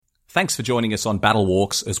Thanks for joining us on Battle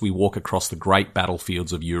Walks as we walk across the great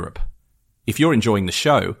battlefields of Europe. If you're enjoying the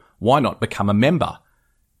show, why not become a member?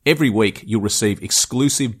 Every week you'll receive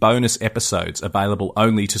exclusive bonus episodes available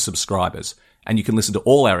only to subscribers, and you can listen to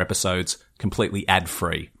all our episodes completely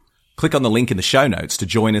ad-free. Click on the link in the show notes to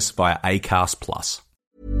join us via Acast+.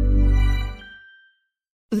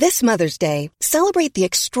 This Mother's Day, celebrate the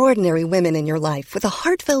extraordinary women in your life with a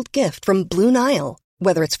heartfelt gift from Blue Nile.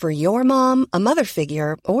 Whether it's for your mom, a mother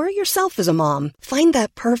figure, or yourself as a mom, find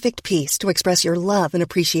that perfect piece to express your love and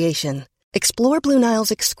appreciation. Explore Blue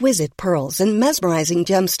Nile's exquisite pearls and mesmerizing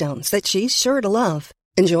gemstones that she's sure to love.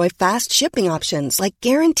 Enjoy fast shipping options like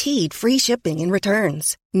guaranteed free shipping and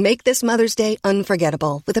returns. Make this Mother's Day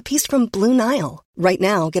unforgettable with a piece from Blue Nile. Right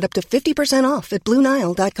now, get up to 50% off at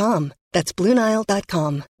BlueNile.com. That's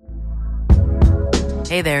BlueNile.com.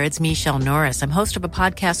 Hey there, it's Michelle Norris. I'm host of a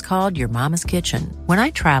podcast called Your Mama's Kitchen. When I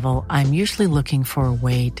travel, I'm usually looking for a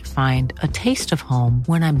way to find a taste of home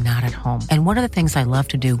when I'm not at home. And one of the things I love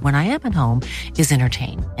to do when I am at home is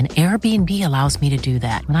entertain. And Airbnb allows me to do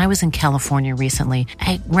that. When I was in California recently,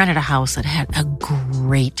 I rented a house that had a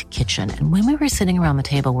great kitchen. And when we were sitting around the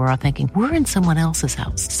table, we're all thinking, we're in someone else's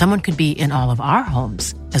house. Someone could be in all of our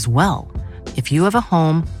homes as well. If you have a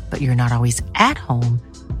home, but you're not always at home,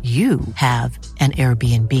 you have an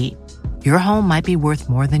Airbnb. Your home might be worth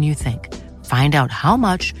more than you think. Find out how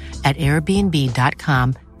much at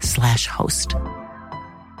airbnb.com/host.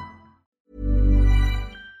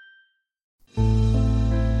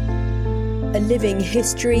 A Living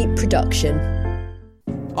History production.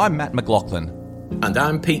 I'm Matt McLaughlin. And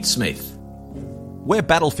I'm Pete Smith. We're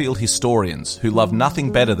battlefield historians who love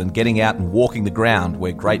nothing better than getting out and walking the ground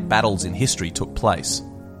where great battles in history took place.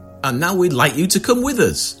 And now we'd like you to come with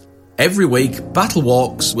us. Every week, Battle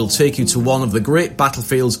Walks will take you to one of the great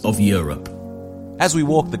battlefields of Europe. As we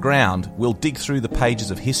walk the ground, we'll dig through the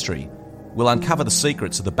pages of history, we'll uncover the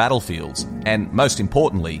secrets of the battlefields, and most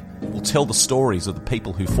importantly, we'll tell the stories of the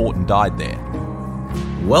people who fought and died there.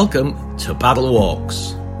 Welcome to Battle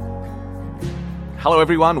Walks. Hello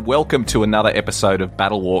everyone, welcome to another episode of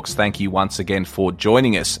Battle Walks. Thank you once again for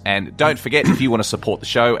joining us. And don't forget, if you want to support the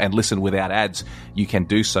show and listen without ads, you can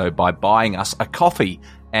do so by buying us a coffee.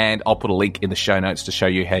 And I'll put a link in the show notes to show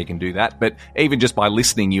you how you can do that. But even just by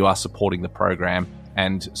listening, you are supporting the program.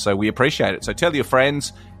 And so we appreciate it. So tell your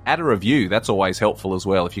friends, add a review. That's always helpful as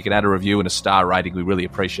well. If you can add a review and a star rating, we really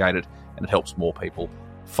appreciate it. And it helps more people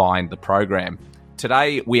find the program.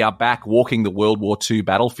 Today, we are back walking the World War II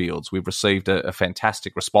battlefields. We've received a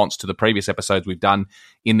fantastic response to the previous episodes we've done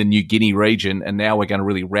in the New Guinea region, and now we're going to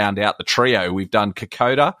really round out the trio. We've done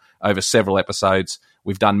Kokoda over several episodes.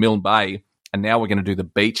 We've done Milne Bay, and now we're going to do the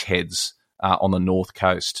beachheads on the north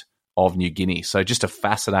coast of New Guinea. So just a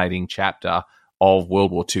fascinating chapter of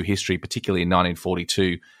World War II history, particularly in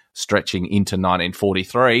 1942, stretching into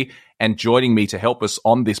 1943. And joining me to help us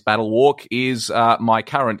on this battle walk is my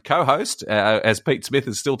current co-host, as Pete Smith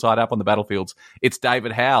is still tied up on the battlefields. It's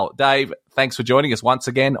David Howell. Dave, thanks for joining us once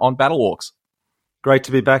again on Battle Walks. Great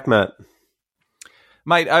to be back, Matt.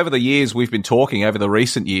 Mate, over the years, we've been talking over the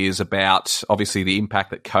recent years about, obviously, the impact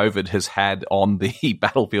that COVID has had on the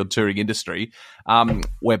battlefield touring industry.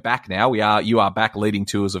 We're back now. You are back leading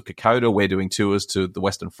tours of Kokoda. We're doing tours to the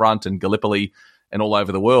Western Front and Gallipoli and all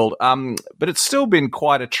over the world. But it's still been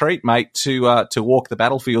quite a treat, mate, to walk the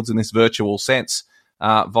battlefields in this virtual sense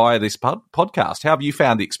via this podcast. How have you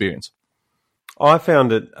found the experience? I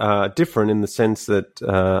found it different in the sense that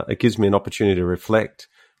it gives me an opportunity to reflect.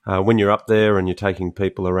 When you're up there and you're taking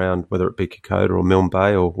people around, whether it be Kokoda or Milne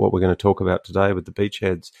Bay or what we're going to talk about today with the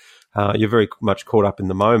beachheads, you're very much caught up in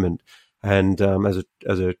the moment. And as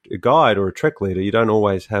a guide or a trek leader, you don't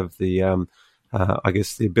always have the I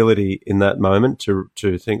guess the ability in that moment to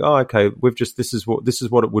think, oh, okay, this is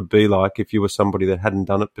what it would be like if you were somebody that hadn't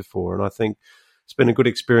done it before. And I think it's been a good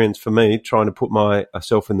experience for me trying to put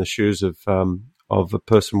myself in the shoes of a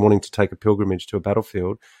person wanting to take a pilgrimage to a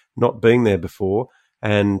battlefield, not being there before,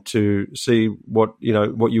 and to see what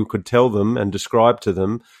you could tell them and describe to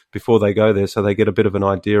them before they go there, so they get a bit of an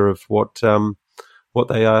idea of what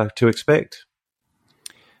they are to expect.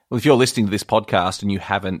 Well, if you're listening to this podcast and you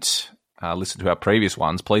haven't listened to our previous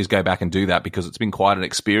ones, please go back and do that, because it's been quite an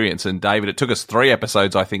experience. And David, it took us 3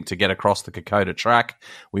 episodes, I think, to get across the Kokoda track.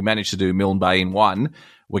 We managed to do Milne Bay in one.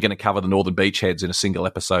 We're going to cover the Northern Beachheads in a single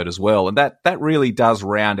episode as well. And that really does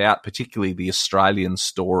round out particularly the Australian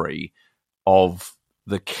story of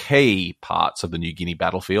the key parts of the New Guinea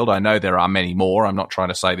battlefield. I know there are many more. I'm not trying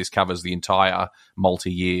to say this covers the entire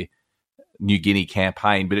multi-year New Guinea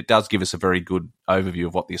campaign, but it does give us a very good overview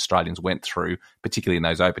of what the Australians went through, particularly in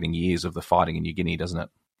those opening years of the fighting in New Guinea, doesn't it?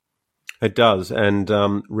 It does. And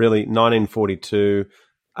really, 1942,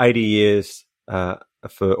 80 years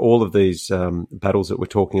for all of these battles that we're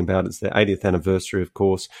talking about. It's their 80th anniversary, of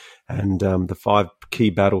course, and the 5 key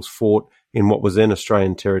battles fought in what was then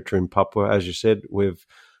Australian territory in Papua. As you said, we've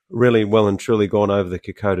really well and truly gone over the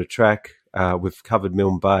Kokoda Track. We've covered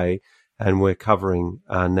Milne Bay, and we're covering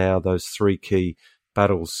now those 3 key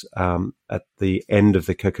battles at the end of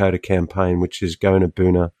the Kokoda campaign, which is Gona,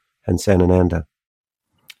 Boona and Sanananda.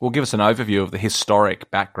 Well, give us an overview of the historic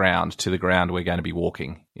background to the ground we're going to be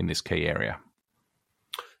walking in this key area.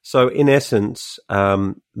 So, in essence,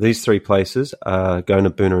 these 3 places, Gona,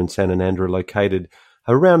 Boona and Sanananda, are located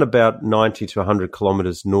around about 90 to 100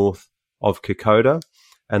 kilometres north of Kokoda,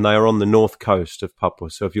 and they are on the north coast of Papua.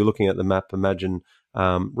 So if you're looking at the map, imagine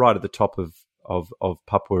right at the top of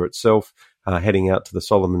Papua itself, heading out to the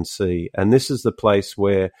Solomon Sea. And this is the place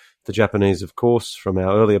where the Japanese, of course, from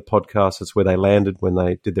our earlier podcast, it's where they landed when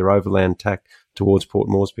they did their overland tack towards Port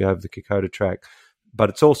Moresby over the Kokoda Track. But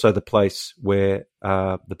it's also the place where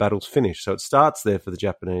the battle's finished. So it starts there for the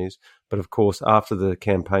Japanese, but of course, after the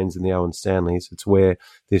campaigns in the Owen Stanleys, it's where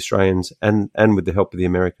the Australians and with the help of the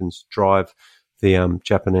Americans drive the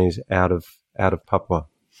Japanese out of Papua.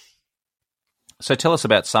 So tell us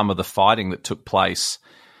about some of the fighting that took place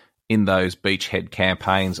in those beachhead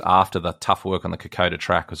campaigns after the tough work on the Kokoda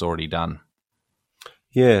Track was already done.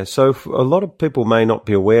 Yeah, so a lot of people may not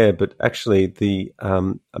be aware, but actually the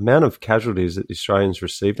amount of casualties that the Australians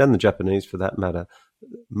received, and the Japanese for that matter,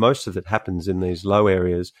 most of it happens in these low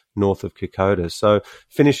areas north of Kokoda. So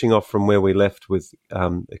finishing off from where we left with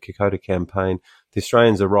the Kokoda campaign, the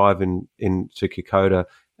Australians arrive into Kokoda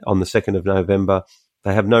on the 2nd of November.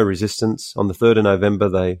 They have no resistance. On the 3rd of November,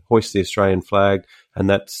 they hoist the Australian flag, and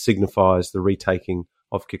that signifies the retaking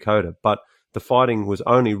of Kokoda. But the fighting was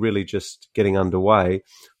only really just getting underway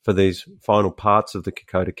for these final parts of the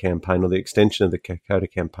Kokoda campaign, or the extension of the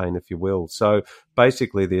Kokoda campaign, if you will. So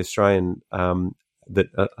basically, the Australian that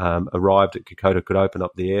arrived at Kokoda could open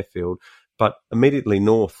up the airfield, but immediately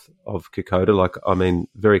north of Kokoda,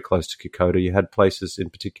 very close to Kokoda, you had places in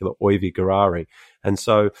particular, Oivi, Garari. And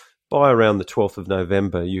so by around the 12th of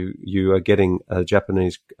November, you are getting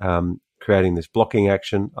Japanese creating this blocking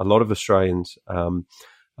action. A lot of Australians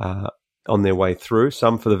on their way through,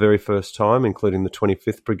 some for the very first time, including the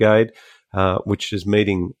 25th Brigade, which is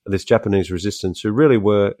meeting this Japanese resistance, who really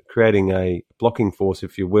were creating a blocking force,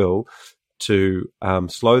 if you will, to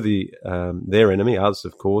slow their enemy, us,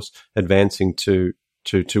 of course, advancing to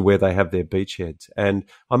where they have their beachheads. And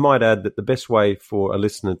I might add that the best way for a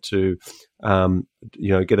listener to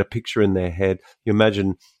get a picture in their head, you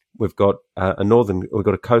imagine we've got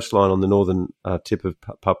a coastline on the northern tip of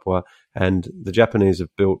Papua, and the Japanese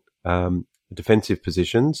have built defensive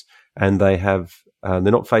positions, and they're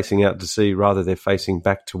not facing out to sea, rather they're facing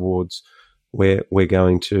back towards where we're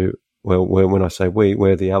going to. Well, when I say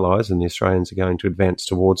we're the Allies, and the Australians are going to advance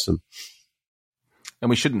towards them. And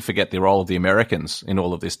we shouldn't forget the role of the Americans in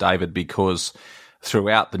all of this, David, because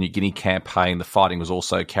throughout the New Guinea campaign, the fighting was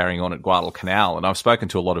also carrying on at Guadalcanal. And I've spoken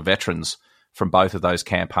to a lot of veterans from both of those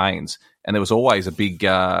campaigns, and there was always a big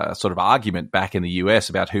sort of argument back in the US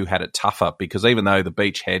about who had it tougher, because even though the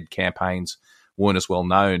beachhead campaigns weren't as well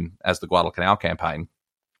known as the Guadalcanal campaign,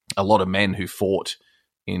 a lot of men who fought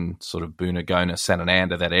in sort of Boona, Gona,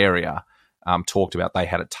 Sanananda, that area, talked about they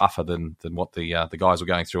had it tougher than what the guys were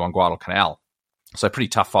going through on Guadalcanal. So pretty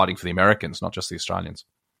tough fighting for the Americans, not just the Australians.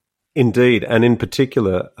 Indeed, and in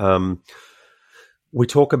particular, we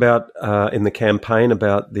talk about in the campaign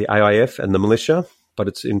about the AIF and the militia, but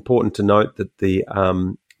it's important to note that the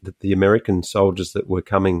American soldiers that were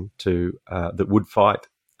coming to that would fight,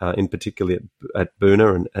 in particular at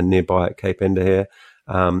Boona and nearby at Cape Endahare,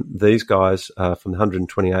 these guys from the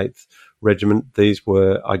 128th Regiment, these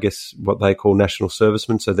were, I guess, what they call national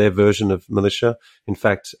servicemen, so their version of militia. In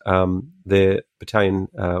fact, their battalion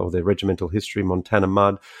or their regimental history, Montana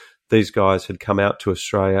Mud, these guys had come out to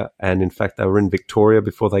Australia, and in fact, they were in Victoria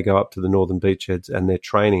before they go up to the northern beachheads, and they're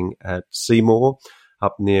training at Seymour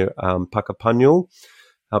up near Puckapunyal,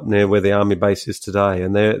 up near where the army base is today,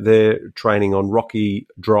 and they're training on rocky,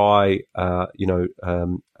 dry,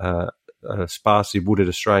 sparsely wooded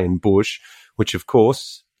Australian bush, which of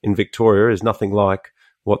course in Victoria is nothing like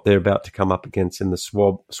what they're about to come up against in the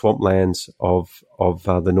swamplands of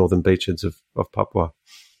the northern beaches of Papua.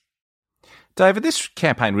 David, this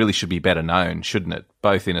campaign really should be better known, shouldn't it?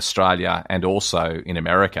 Both in Australia and also in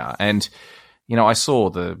America. And I saw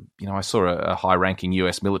a high-ranking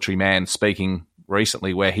US military man speaking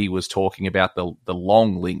recently where he was talking about the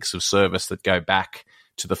long links of service that go back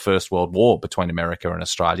to the First World War between America and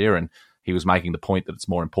Australia, and he was making the point that it's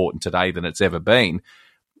more important today than it's ever been.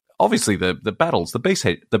 obviously the battles, the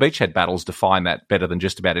beachhead battles define that better than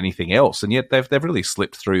just about anything else, and yet they've really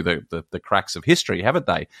slipped through the cracks of history, haven't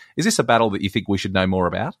they? Is this a battle that you think we should know more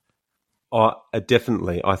about?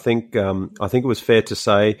 Definitely. I think it was fair to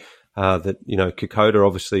say that Kokoda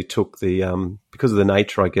obviously took the because of the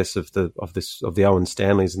nature, I guess, of the Owen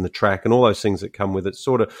Stanleys and the track and all those things that come with it,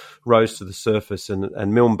 sort of rose to the surface,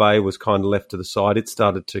 and Milne Bay was kind of left to the side. It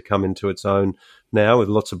started to come into its own now, with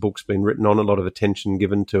lots of books being written on, a lot of attention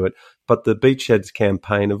given to it. But the Beachheads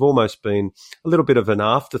campaign have almost been a little bit of an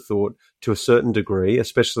afterthought to a certain degree,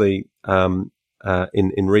 especially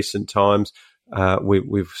in recent times.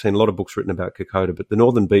 We've seen a lot of books written about Kokoda, but the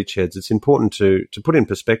Northern Beachheads, it's important to put in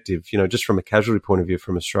perspective, just from a casualty point of view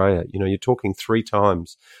from Australia, you're talking 3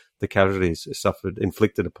 times the casualties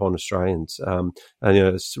inflicted upon Australians. And,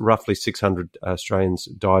 it's roughly 600 Australians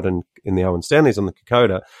died in the Owen Stanleys on the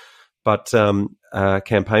Kokoda, but,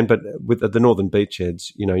 campaign. But with the Northern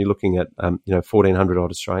Beachheads, you're looking at, 1,400 odd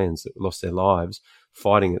Australians that lost their lives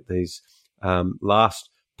fighting at these, last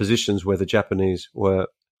positions where the Japanese were,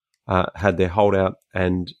 had their holdout,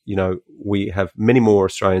 and we have many more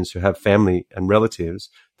Australians who have family and relatives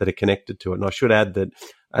that are connected to it. And I should add that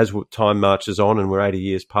as time marches on and we're 80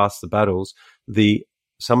 years past the battles,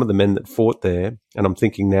 some of the men that fought there, and I'm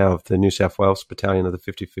thinking now of the New South Wales Battalion of the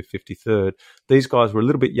 55th, 53rd, these guys were a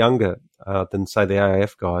little bit younger than, say, the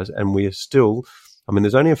AAF guys, and we are still,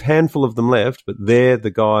 there's only a handful of them left, but they're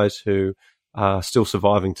the guys who are still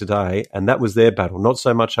surviving today, and that was their battle, not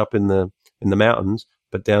so much up in the mountains,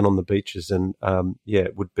 but down on the beaches. And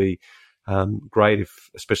it would be great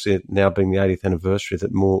if, especially now being the 80th anniversary,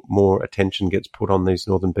 that more attention gets put on these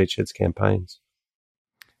Northern Beachheads campaigns.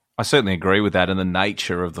 I certainly agree with that, and the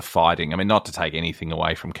nature of the fighting. Not to take anything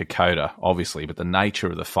away from Kokoda, obviously, but the nature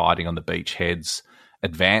of the fighting on the beachheads,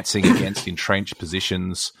 advancing against entrenched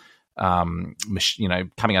positions, coming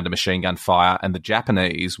under machine gun fire, and the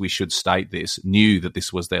Japanese, we should state this, knew that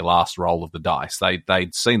this was their last roll of the dice.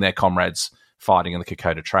 They'd seen their comrades fighting on the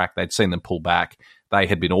Kokoda track. They'd seen them pull back. They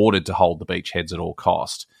had been ordered to hold the beachheads at all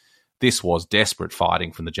cost. This was desperate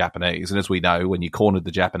fighting from the Japanese. And as we know, when you cornered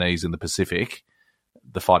the Japanese in the Pacific,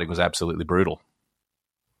 the fighting was absolutely brutal.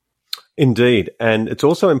 Indeed. And it's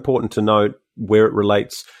also important to note where it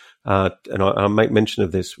relates, and I make mention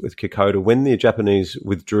of this with Kokoda, when the Japanese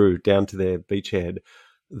withdrew down to their beachhead,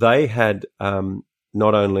 they had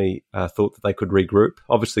not only thought that they could regroup.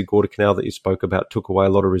 Obviously, Guadalcanal that you spoke about took away a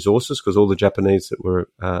lot of resources, because all the Japanese that were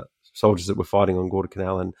soldiers that were fighting on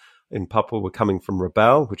Guadalcanal and in Papua were coming from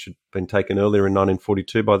Rabaul, which had been taken earlier in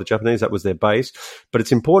 1942 by the Japanese. That was their base. But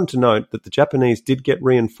it's important to note that the Japanese did get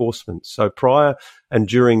reinforcements. So prior and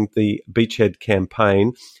during the Beachhead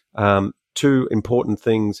campaign, 2 important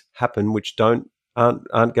things happen which aren't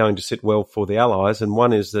going to sit well for the Allies. And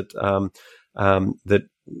one is that that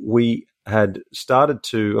we had started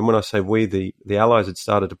to, and when I say we, the Allies had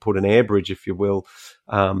started to put an air bridge, if you will,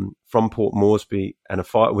 from Port Moresby, and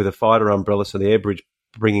with a fighter umbrella, so the air bridge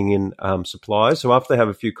bringing in supplies. So after they have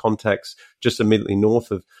a few contacts just immediately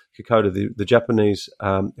north of Kokoda, the Japanese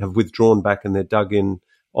have withdrawn back, and they're dug in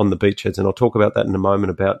on the beachheads. And I'll talk about that in a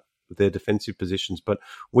moment, about their defensive positions. But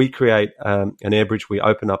we create an air bridge. We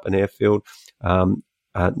open up an airfield,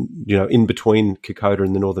 in between Kokoda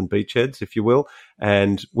and the Northern Beachheads, if you will.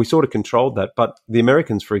 And we sort of controlled that. But the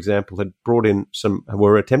Americans, for example, had brought in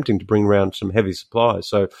were attempting to bring around some heavy supplies.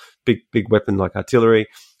 So big weapon like artillery,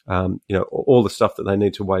 all the stuff that they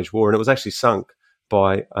need to wage war. And it was actually sunk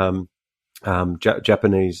by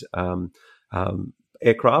Japanese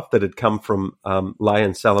aircraft that had come from Lae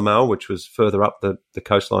and Salamaua, which was further up the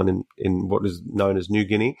coastline in what is known as New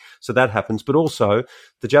Guinea. So that happens. But also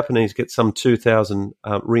the Japanese get some 2,000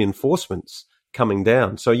 reinforcements coming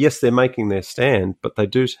down. So yes, they're making their stand, but they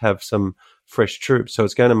do have some fresh troops. So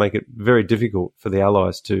it's going to make it very difficult for the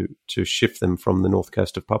Allies to shift them from the north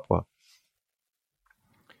coast of Papua.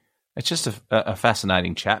 It's just a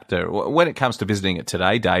fascinating chapter. When it comes to visiting it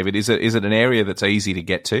today, David, is it an area that's easy to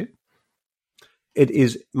get to? It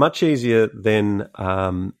is much easier than,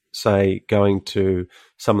 say, going to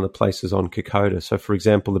some of the places on Kokoda. So, for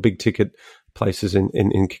example, the big ticket places in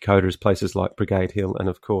Kokoda is places like Brigade Hill and,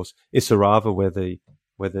 of course, Isarava, where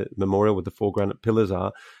the memorial with the 4 granite pillars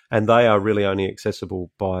are. And they are really only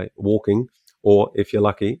accessible by walking, or, if you're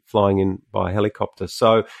lucky, flying in by helicopter.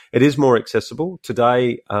 So it is more accessible.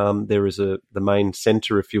 Today, there is the main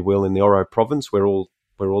centre, if you will, in the Oro province, where all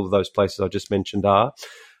of those places I just mentioned are.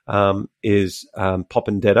 Is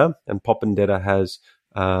Popondetta, and Popondetta has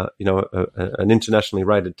an internationally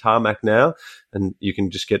rated tarmac now, and you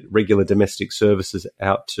can just get regular domestic services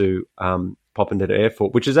out to Popondetta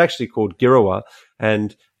Airport, which is actually called Girawa,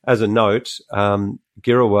 and as a note,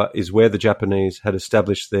 Girawa is where the Japanese had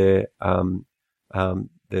established their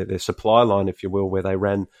supply line, if you will, where they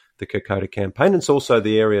ran the Kokoda campaign. It's also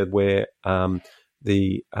the area where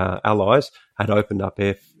the Allies had opened up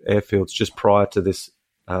airfields just prior to this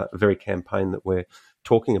very campaign that we're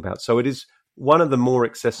talking about. So it is one of the more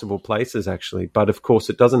accessible places, actually. But, of course,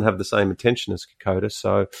 it doesn't have the same attention as Kokoda.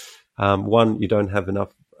 So, one, you don't have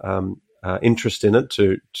enough interest in it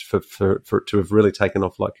for it to have really taken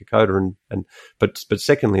off like Kokoda. But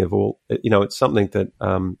secondly of all, it's something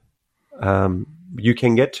that you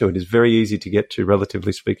can get to. It is very easy to get to,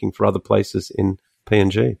 relatively speaking, for other places in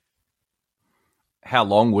PNG. How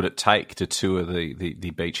long would it take to tour the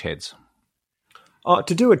beachheads?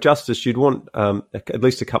 To do it justice, you'd want at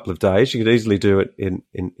least a couple of days. You could easily do it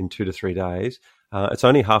in 2 to 3 days. It's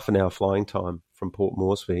only half an hour flying time from Port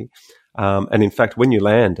Moresby. And in fact, when you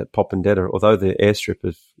land at Popondetta, although the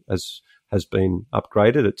airstrip has been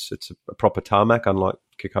upgraded, it's a proper tarmac, unlike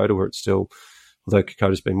Kokoda, where it's still, although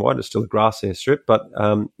Kokoda's been wide, it's still a grass airstrip. But,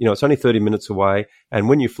 it's only 30 minutes away. And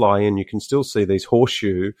when you fly in, you can still see these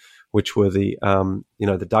horseshoe, which were the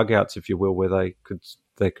dugouts, if you will, where they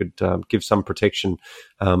could give some protection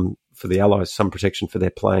for the Allies, some protection for their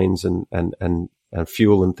planes and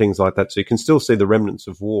fuel and things like that. So you can still see the remnants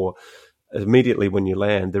of war. Immediately when you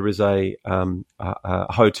land, there is a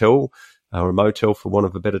hotel or a motel, for want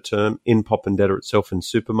of a better term, in Popondetta itself, in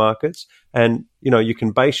supermarkets. And, you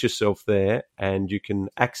can base yourself there and you can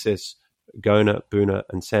access Gona, Buna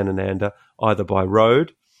and Sanananda either by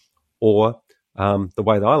road or the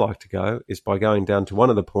way that I like to go is by going down to one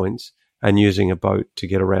of the points and using a boat to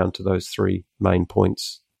get around to those 3 main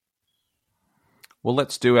points. Well,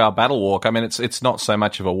 let's do our battle walk. I mean, it's not so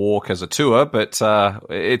much of a walk as a tour, but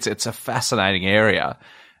it's a fascinating area.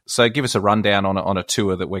 So give us a rundown on a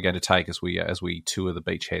tour that we're going to take as we tour the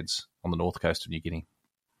beachheads on the north coast of New Guinea.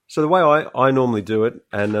 So the way I normally do it,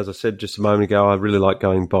 and as I said just a moment ago, I really like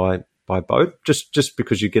going by boat, just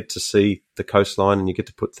because you get to see the coastline and you get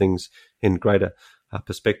to put things in greater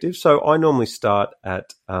perspective. So I normally start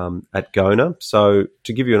at Gona. So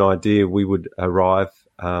to give you an idea, we would arrive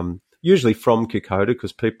usually from Kokoda,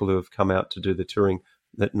 because people who have come out to do the touring,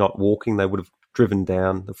 that not walking, they would have driven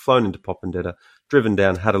down, they've flown into Popondetta, driven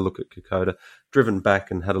down, had a look at Kokoda, driven back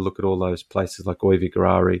and had a look at all those places like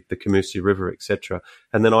Oivi-Garari, the Kamusi River, etc.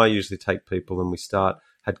 And then I usually take people and we start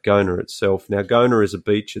at Gona itself. Now, Gona is a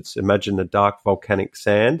beach. It's, imagine a dark volcanic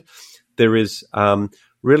sand. There is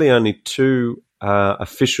really only 2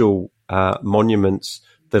 official monuments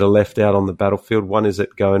that are left out on the battlefield. One is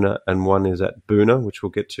at Gona and one is at Buna, which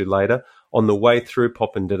we'll get to later. On the way through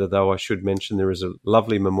Popondetta, though, I should mention there is a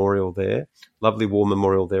lovely memorial there, lovely war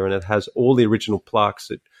memorial there, and it has all the original plaques,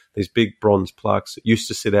 these big bronze plaques that used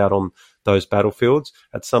to sit out on those battlefields.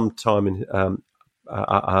 At some time in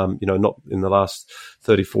not in the last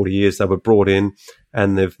 30, 40 years, they were brought in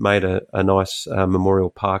and they've made a nice memorial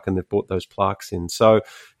park and they've brought those plaques in. So,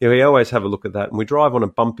 we always have a look at that. And we drive on a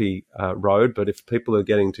bumpy road, but if people are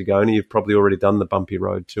getting to Gona, you've probably already done the bumpy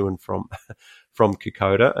road to and from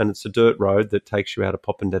Kokoda, and it's a dirt road that takes you out of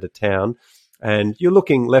Popondetta town. And you're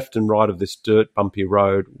looking left and right of this dirt bumpy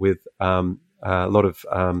road with a lot of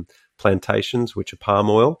plantations, which are palm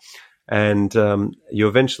oil. And you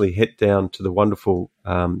eventually head down to the wonderful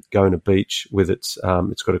Gona Beach with it's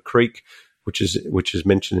got a creek, which is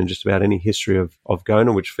mentioned in just about any history of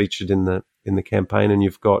Gona, which featured in the campaign. And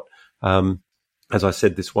you've got, as I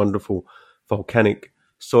said, this wonderful volcanic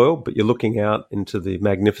soil, but you're looking out into the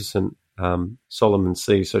magnificent Solomon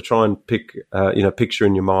Sea. So try and picture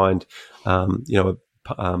in your mind,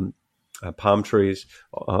 palm trees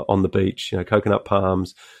on the beach, coconut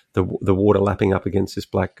palms, the water lapping up against this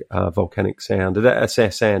black volcanic sand.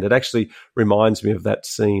 It actually reminds me of that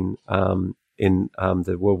scene in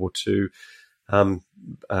the World War II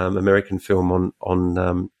American film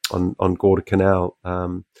on Guadalcanal.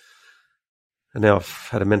 And now I've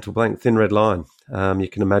had a mental blank. Thin Red Line. You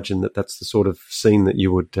can imagine that's the sort of scene that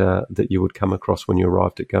you would come across when you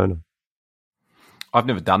arrived at Gona. I've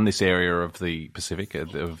never done this area of the Pacific,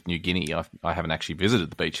 of New Guinea. I haven't actually visited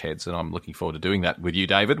the beachheads, and I'm looking forward to doing that with you,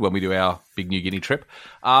 David, when we do our big New Guinea trip.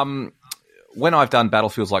 When I've done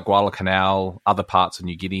battlefields like Guadalcanal, other parts of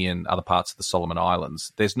New Guinea and other parts of the Solomon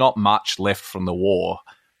Islands, there's not much left from the war,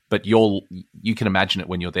 but you can imagine it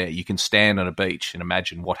when you're there. You can stand on a beach and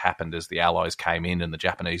imagine what happened as the Allies came in and the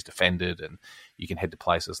Japanese defended, and you can head to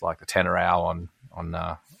places like the Tenerau on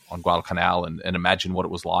Guadalcanal and imagine what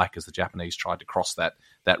it was like as the Japanese tried to cross that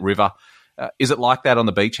river. Is it like that on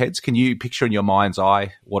the beachheads? Can you picture in your mind's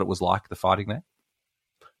eye what it was like, the fighting there?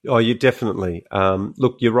 Oh, you definitely.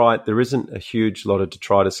 Look, you're right. There isn't a huge lot of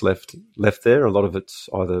detritus left there. A lot of it's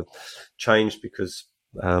either changed because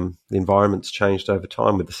the environment's changed over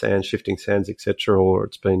time with the sands, shifting sands, etc., or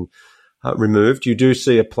it's been removed. You do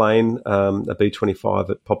see a plane, a B-25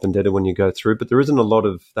 at Popondetta when you go through, but there isn't a lot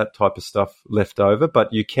of that type of stuff left over.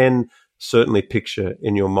 But you can certainly picture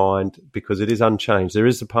in your mind, because it is unchanged. There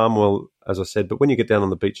is the palm oil, as I said, but when you get down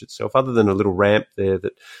on the beach itself, other than a little ramp there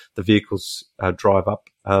that the vehicles drive up,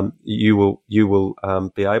 you will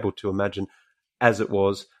be able to imagine as it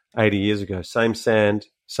was 80 years ago. Same sand,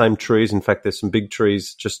 same trees. In fact, there's some big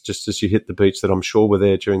trees just as you hit the beach that I'm sure were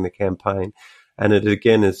there during the campaign. And it,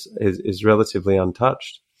 again, is relatively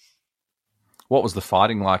untouched. What was the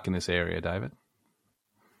fighting like in this area, David?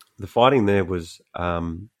 The fighting there was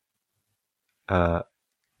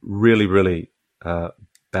really, really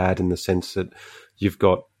bad in the sense that you've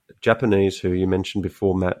got Japanese, who you mentioned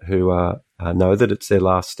before, Matt, who know that it's their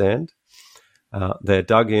last stand. They're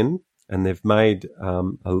dug in, and they've made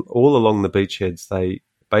all along the beachheads. They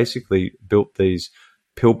basically built these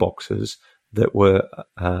pillboxes that were,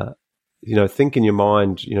 think in your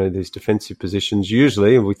mind, these defensive positions.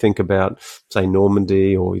 Usually, we think about, say,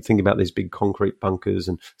 Normandy, or you think about these big concrete bunkers,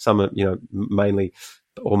 and some are, mainly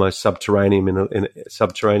almost subterranean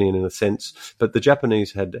in a sense. But the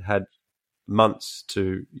Japanese had months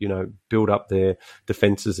to build up their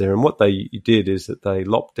defences there, and what they did is that they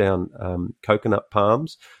lopped down coconut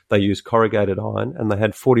palms. They used corrugated iron, and they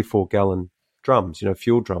had 44-gallon drums,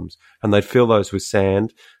 fuel drums, and they'd fill those with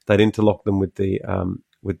sand. They'd interlock them with the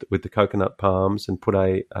with the coconut palms and put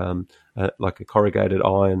a corrugated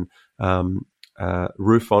iron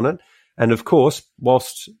roof on it. And of course,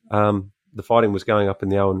 whilst the fighting was going up in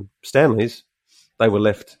the Owen Stanleys, they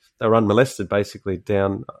were unmolested basically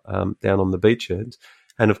down on the beachheads.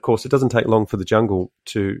 And of course, it doesn't take long for the jungle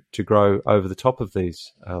to grow over the top of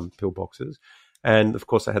these pillboxes. And of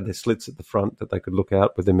course, they had their slits at the front that they could look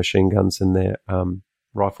out with their machine guns and their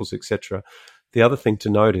rifles, etc. The other thing to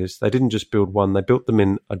note is they didn't just build one; they built them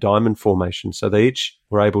in a diamond formation. So they each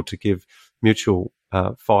were able to give mutual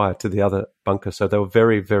fire to the other bunker. So they were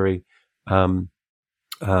very, very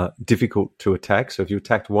difficult to attack. So if you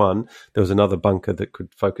attacked one, there was another bunker that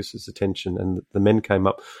could focus its attention. And the men came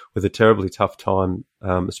up with a terribly tough time,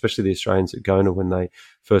 especially the Australians at Gona when they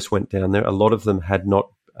first went down there. A lot of them had not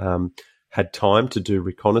had time to do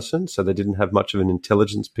reconnaissance, so they didn't have much of an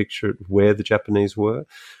intelligence picture of where the Japanese were.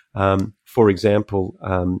 For example,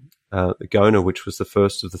 Gona, which was the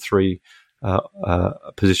first of the three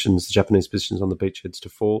positions, the Japanese positions on the beachheads to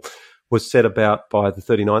fall, was set about by the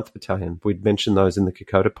 39th Battalion. We'd mentioned those in the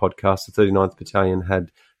Kokoda podcast. The 39th Battalion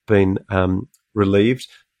had been relieved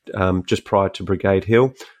just prior to Brigade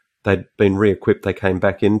Hill. They'd been re-equipped. They came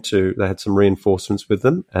back they had some reinforcements with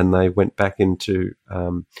them, and they went back into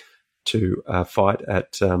to fight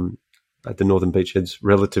at the northern beachheads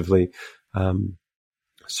relatively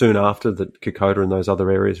soon after that Kokoda and those other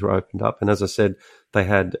areas were opened up. And as I said, they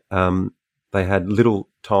had little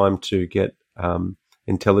time to get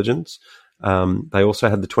intelligence. They also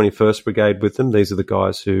had the 21st Brigade with them. These are the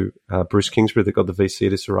guys who Bruce Kingsbury, that got the VC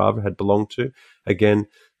at Isarava, had belonged to. Again,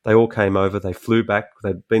 they all came over. They flew back.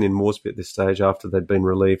 They'd been in Moresby at this stage after they'd been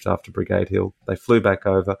relieved after Brigade Hill. They flew back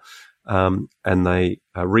over and they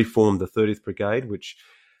reformed the 30th Brigade, which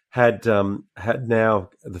had now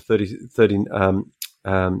the 39th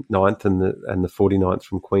and the 49th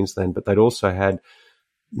from Queensland, but they'd also had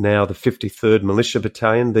now the 53rd Militia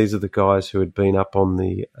Battalion. These are the guys who had been up on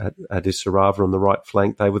at Isarava on the right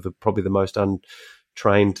flank. They were probably the most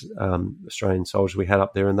untrained Australian soldiers we had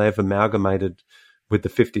up there, and they've amalgamated with the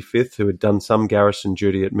 55th, who had done some garrison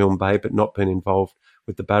duty at Milne Bay but not been involved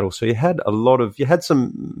with the battle. So you had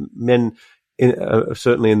some men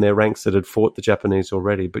certainly in their ranks that had fought the Japanese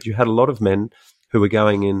already, but you had a lot of men who were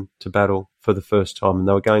going in to battle for the first time, and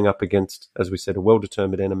they were going up against, as we said, a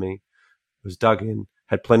well-determined enemy who was dug in,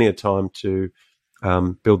 had plenty of time to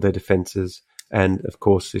build their defences, and of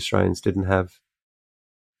course the Australians didn't have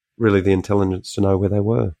really the intelligence to know where they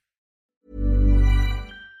were.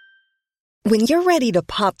 When you're ready to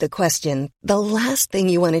pop the question, the last thing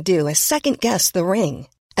you want to do is second-guess the ring.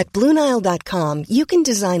 At BlueNile.com, you can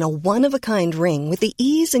design a one-of-a-kind ring with the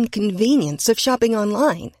ease and convenience of shopping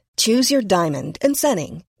online. Choose your diamond and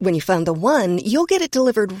setting. When you find the one, you'll get it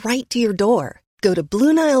delivered right to your door. Go to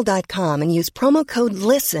BlueNile.com and use promo code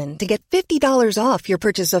LISTEN to get $50 off your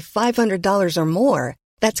purchase of $500 or more.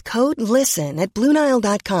 That's code LISTEN at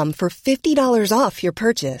BlueNile.com for $50 off your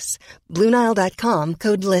purchase. BlueNile.com,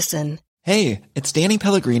 code LISTEN. Hey, it's Danny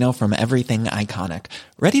Pellegrino from Everything Iconic.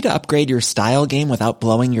 Ready to upgrade your style game without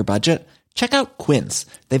blowing your budget? Check out Quince.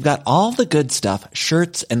 They've got all the good stuff,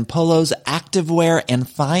 shirts and polos, activewear, and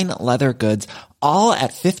fine leather goods, all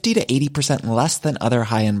at 50 to 80% less than other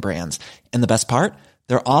high-end brands. And the best part?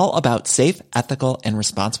 They're all about safe, ethical, and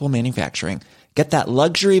responsible manufacturing. Get that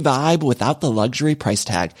luxury vibe without the luxury price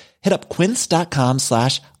tag. Hit up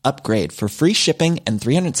quince.com/upgrade for free shipping and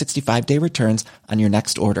 365-day returns on your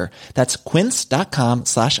next order. That's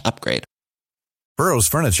quince.com/upgrade. Burrow's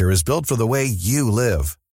furniture is built for the way you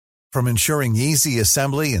live. From ensuring easy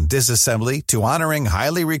assembly and disassembly to honoring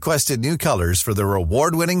highly requested new colors for their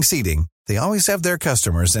award-winning seating, they always have their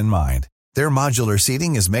customers in mind. Their modular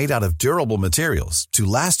seating is made out of durable materials to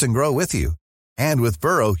last and grow with you. And with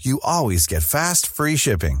Burrow, you always get fast, free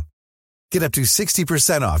shipping. Get up to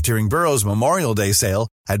 60% off during Burrow's Memorial Day sale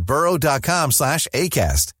at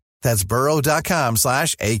burrow.com/ACAST. That's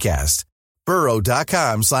burrow.com/ACAST.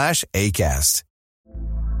 burrow.com/ACAST.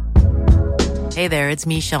 Hey there, it's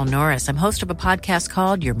Michelle Norris. I'm host of a podcast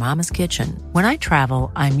called Your Mama's Kitchen. When I travel,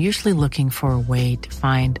 I'm usually looking for a way to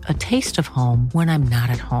find a taste of home when I'm not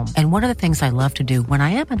at home. And one of the things I love to do when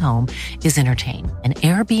I am at home is entertain. And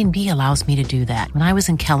Airbnb allows me to do that. When I was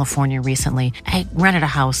in California recently, I rented a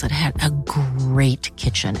house that had a great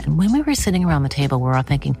kitchen. And when we were sitting around the table, we were all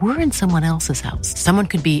thinking, we're in someone else's house. Someone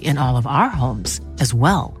could be in all of our homes as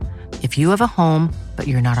well. If you have a home, but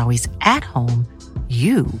you're not always at home,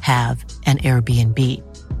 you have an Airbnb.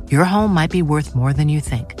 Your home might be worth more than you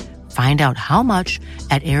think. Find out how much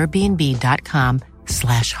at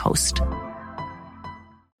airbnb.com/host.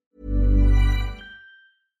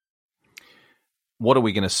 What are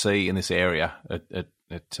we going to see in this area at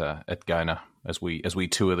Gona as we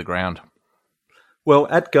tour the ground? Well,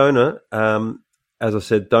 at Gona, as I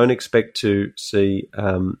said, don't expect to see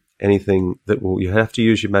anything that will. You have to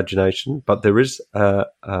use your imagination, but there is the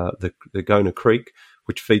Gona Creek,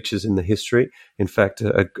 which features in the history. In fact,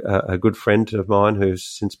 a good friend of mine who's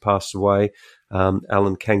since passed away,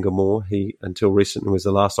 Alan Kangamore, he until recently was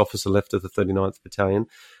the last officer left of the 39th Battalion,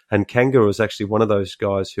 and Kanga was actually one of those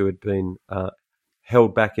guys who had been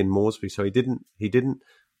held back in Moresby, so he didn't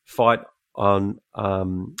fight on.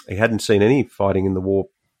 He hadn't seen any fighting in the war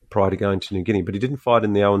prior to going to New Guinea, but he didn't fight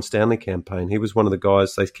in the Owen Stanley campaign. He was one of the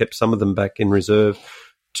guys, they kept some of them back in reserve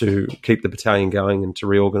to keep the battalion going and to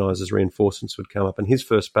reorganise as reinforcements would come up. And his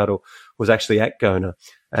first battle was actually at Gona.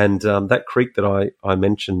 And that creek that I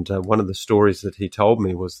mentioned, one of the stories that he told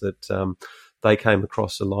me was that they came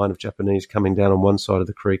across a line of Japanese coming down on one side of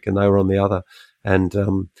the creek and they were on the other. And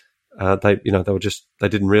they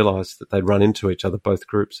didn't realise that they'd run into each other, both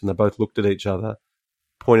groups, and they both looked at each other,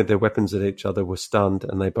 pointed their weapons at each other, were stunned,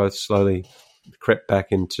 and they both slowly crept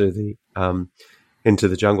back into the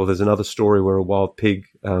jungle. There's another story where a wild pig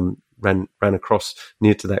ran across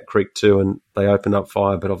near to that creek too, and they opened up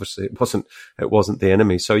fire, but obviously it wasn't the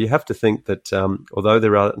enemy. So you have to think that although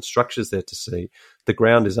there are structures there to see, the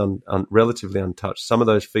ground is relatively untouched. Some of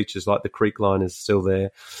those features, like the creek line, is still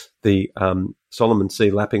there. The Solomon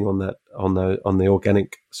Sea lapping on the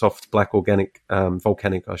organic, soft black organic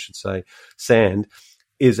volcanic, I should say, sand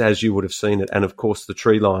is as you would have seen it. And of course, the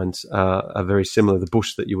tree lines are very similar, the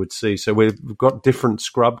bush that you would see. So we've got different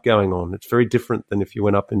scrub going on. It's very different than if you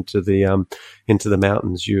went up into the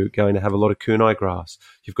mountains. You're going to have a lot of kunai grass.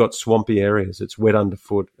 You've got swampy areas. It's wet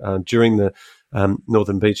underfoot. During the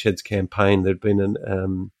Northern Beachheads campaign, there'd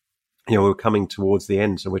been we were coming towards the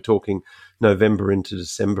end. So we're talking November into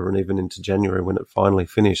December and even into January when it finally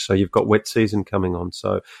finished. So you've got wet season coming on.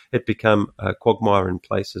 So it became a quagmire in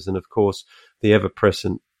places. And of course, the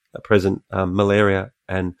ever-present malaria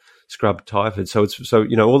and scrub typhus. So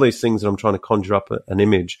all these things that I'm trying to conjure up an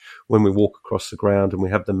image when we walk across the ground and we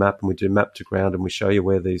have the map and we do map to ground and we show you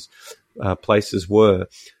where these places were.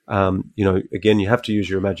 Again, you have to use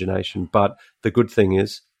your imagination. But the good thing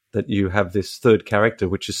is that you have this third character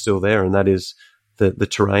which is still there, and that is the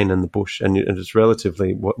terrain and the bush, and it's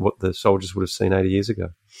relatively what the soldiers would have seen 80 years ago.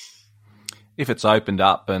 If it's opened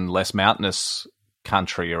up and less mountainous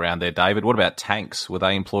country around there, David, what about tanks? Were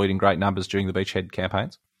they employed in great numbers during the beachhead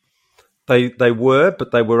campaigns? They were,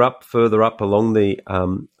 but they were further up along the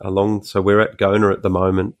So we're at Gona at the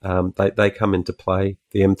moment. They come into play.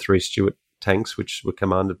 The M3 Stuart tanks, which were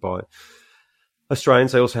commanded by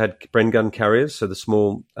Australians. They also had Bren gun carriers, so the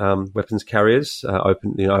small weapons carriers,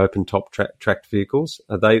 open top tracked vehicles.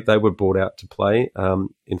 They were brought out to play.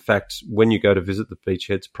 In fact, when you go to visit the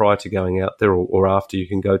beachheads prior to going out there or after, you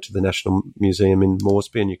can go to the National Museum in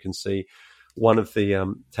Moresby and you can see one of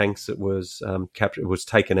the tanks that was captured was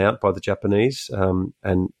taken out by the Japanese and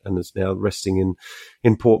is now resting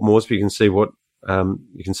in Port Moresby. You can see what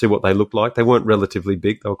you can see what they look like. They weren't relatively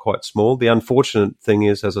big; they were quite small. The unfortunate thing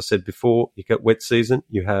is, as I said before, you get wet season.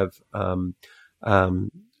 You have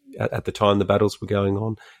at the time the battles were going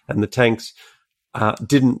on, and the tanks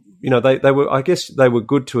didn't. They were. I guess they were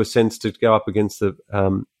good to a sense to go up against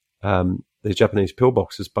the Japanese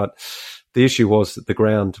pillboxes, but the issue was that the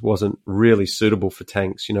ground wasn't really suitable for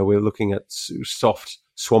tanks. We were looking at soft,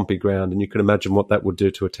 swampy ground, and you can imagine what that would do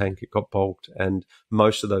to a tank. It got bogged, and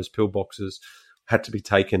most of those pillboxes had to be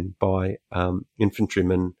taken by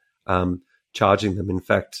infantrymen charging them. In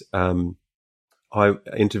fact, I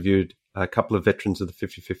interviewed a couple of veterans of the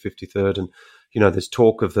 55th, 53rd, and there's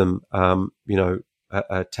talk of them,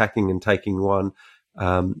 attacking and taking one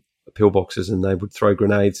pillboxes, and they would throw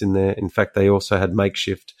grenades in there. In fact, they also had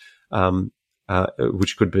makeshift,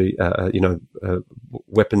 which could be,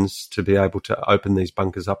 weapons to be able to open these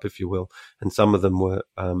bunkers up, if you will. And some of them were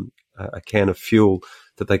a can of fuel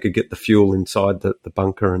that they could get the fuel inside the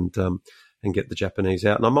bunker and get the Japanese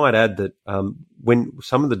out. And I might add that when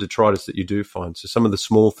some of the detritus that you do find, so some of the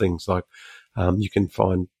small things like you can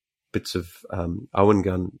find bits of Owen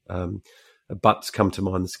gun. Butts come to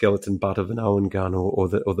mind, the skeleton butt of an Owen gun or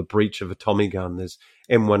the breech of a Tommy gun. There's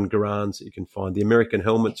M1 Garands that you can find. The American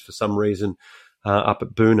helmets, for some reason, up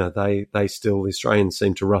at Boona, the Australians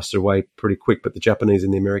seem to rust away pretty quick, but the Japanese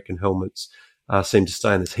and the American helmets seem to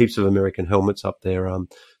stay. And there's heaps of American helmets up there.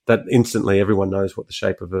 That instantly everyone knows what the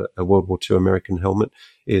shape of a World War II American helmet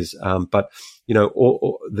is. But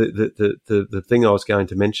the thing I was going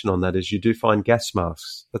to mention on that is you do find gas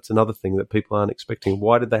masks. That's another thing that people aren't expecting.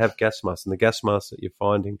 Why did they have gas masks? And the gas masks that you're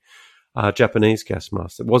finding are Japanese gas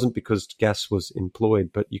masks. It wasn't because gas was employed,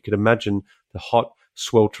 but you could imagine the hot,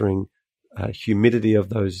 sweltering humidity of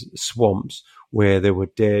those swamps where there were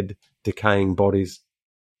dead, decaying bodies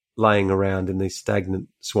laying around in these stagnant,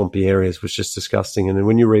 swampy areas was just disgusting. And then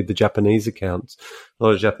when you read the Japanese accounts, a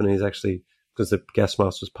lot of Japanese actually, because the gas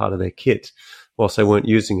mask was part of their kit, whilst they weren't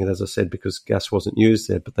using it, as I said, because gas wasn't used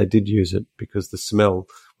there, but they did use it because the smell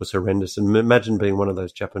was horrendous. And imagine being one of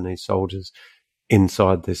those Japanese soldiers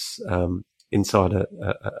inside this, inside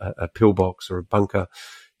a pillbox or a bunker,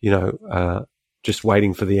 just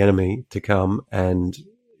waiting for the enemy to come, and,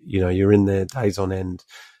 you're in there days on end,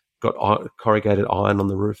 got corrugated iron on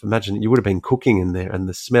the roof. Imagine you would have been cooking in there, and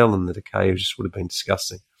the smell and the decay just would have been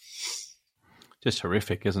disgusting. Just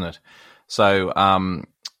horrific, isn't it? So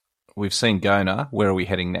we've seen Gona. Where are we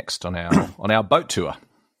heading next on our boat tour?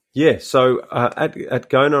 Yeah, so at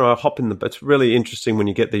Gona, I hop in the. It's really interesting when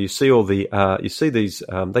you get there. You see all the. You see these.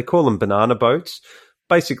 They call them banana boats.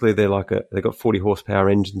 Basically, they're like they've got 40 horsepower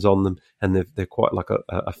engines on them, and they're quite like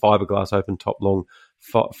a fiberglass open top long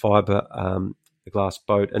fiber glass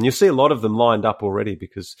boat. And you'll see a lot of them lined up already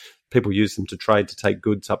because people use them to trade, to take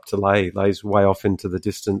goods up to Lays way off into the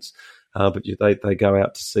distance. But they go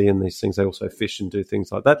out to sea in these things. They also fish and do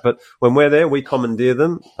things like that. But when we're there, we commandeer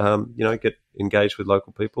them. Get engaged with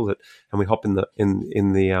local people and we hop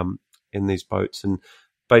in these boats. And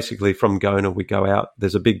basically, from Gona, we go out.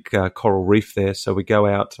 There's a big coral reef there, so we go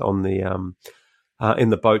out on the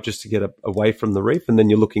in the boat just to get away from the reef, and then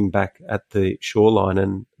you're looking back at the shoreline.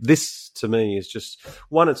 And this, to me, is just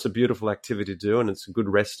one. It's a beautiful activity to do, and it's a good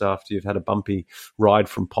rest after you've had a bumpy ride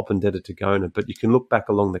from Popondetta to Gona. But you can look back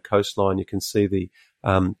along the coastline. You can see the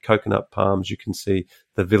coconut palms. You can see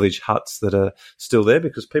the village huts that are still there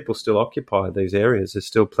because people still occupy these areas. There's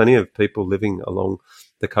still plenty of people living along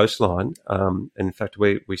the coastline. And in fact,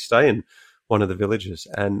 we stay in one of the villages,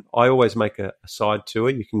 and I always make a side tour.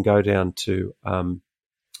 You can go down to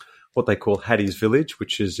what they call Hattie's Village,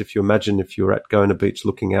 which is, if you imagine if you're at Gona Beach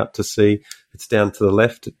looking out to sea, it's down to the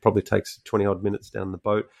left. It probably takes 20-odd minutes down the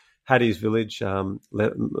boat. Hattie's Village,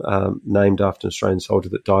 named after an Australian soldier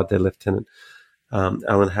that died there, Lieutenant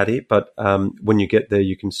Alan Hattie. But when you get there,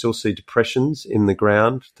 you can still see depressions in the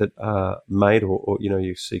ground that are made, or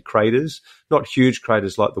you see craters, not huge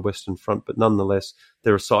craters like the Western Front, but nonetheless,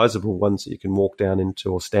 there are sizable ones that you can walk down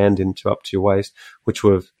into or stand into up to your waist, which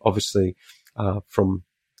were obviously from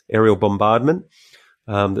aerial bombardment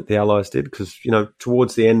that the Allies did. Because,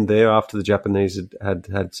 towards the end there, after the Japanese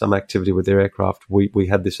had some activity with their aircraft, we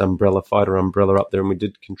had this fighter umbrella up there, and we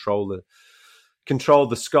did control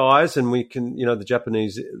the skies, and we can, the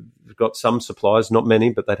Japanese got some supplies, not many,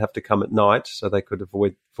 but they'd have to come at night so they could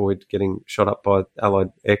avoid getting shot up by Allied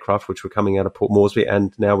aircraft, which were coming out of Port Moresby.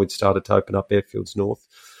 And now we'd started to open up airfields north,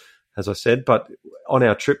 as I said. But on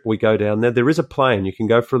our trip, we go down there. There is a plane. You can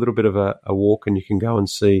go for a little bit of a walk, and you can go and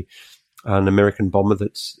see an American bomber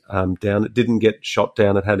that's down. It didn't get shot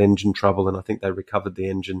down. It had engine trouble, and I think they recovered the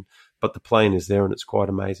engine. But the plane is there, and it's quite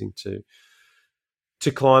amazing to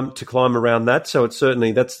to climb around that. So it's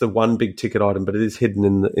certainly, that's the one big ticket item, but it is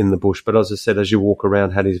hidden in the bush. But as I said, as you walk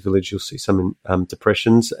around Hattie's Village, you'll see some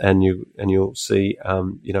depressions, and you'll see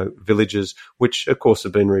villages which of course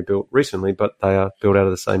have been rebuilt recently, but they are built out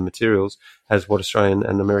of the same materials as what Australian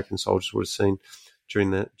and American soldiers would have seen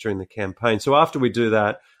during the campaign. So after we do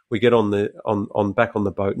that, we get back on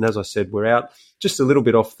the boat, and as I said, we're out just a little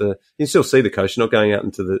bit off you can still see the coast. You're not going out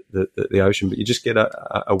into the ocean, but you just get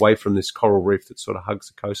away from this coral reef that sort of hugs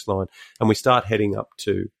the coastline, and we start heading up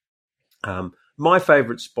to my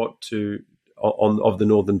favourite spot of the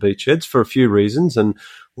northern beachheads for a few reasons. And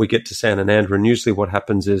we get to Sanananda, and usually what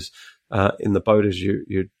happens is in the boat as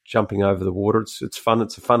you're jumping over the water, it's fun.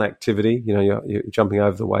 It's a fun activity. You're jumping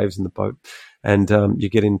over the waves in the boat. And you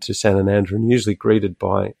get into Sanananda, and usually greeted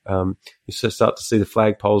by you start to see the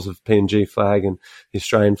flagpoles of PNG flag and the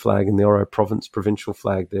Australian flag and the Oro Province provincial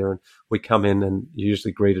flag there. And we come in, and you're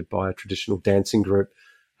usually greeted by a traditional dancing group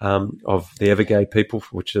of the Evergay people,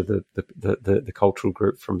 which are the cultural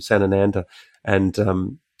group from Sanananda, and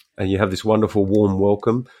you have this wonderful warm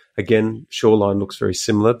welcome. Again, shoreline looks very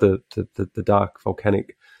similar, the dark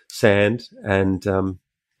volcanic sand, and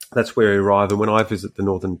that's where we arrive. And when I visit the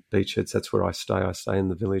northern beachheads, that's where I stay. I stay in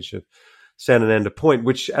the village of Sanananda Point,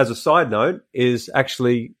 which, as a side note, is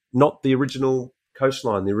actually not the original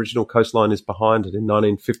coastline. The original coastline is behind it. In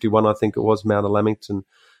 1951, I think it was, Mount Lamington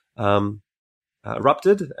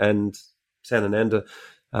erupted, and Sanananda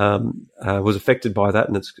was affected by that,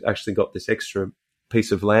 and it's actually got this extra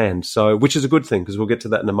piece of land, so which is a good thing, because we'll get to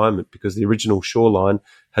that in a moment, because the original shoreline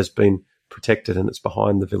has been protected, and it's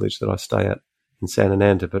behind the village that I stay at in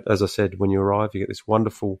Sanananda. But as I said, when you arrive, you get this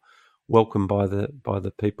wonderful welcome by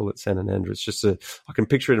the people at Sanananda. It's just I can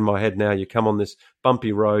picture it in my head now. You come on this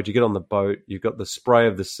bumpy road, you get on the boat, you've got the spray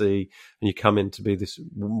of the sea, and you come in to be this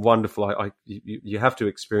wonderful. You have to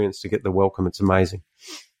experience to get the welcome. It's amazing.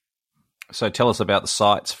 So tell us about the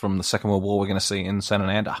sites from the Second World War we're going to see in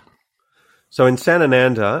Sanananda. So in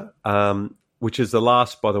Sanananda, which is the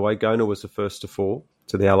last, by the way, Gona was the first to fall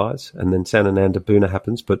to the Allies, and then Sanananda, Boona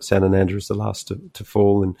happens, but Sanananda is the last to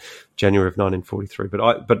fall in January of 1943.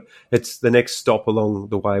 But it's the next stop along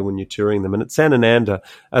the way when you're touring them. And at Sanananda,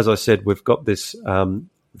 as I said, we've got this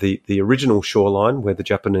the original shoreline where the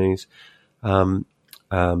Japanese had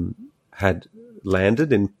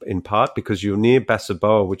landed in part, because you're near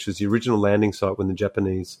Basaboa, which is the original landing site when the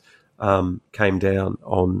Japanese came down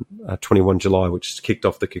on 21 July, which kicked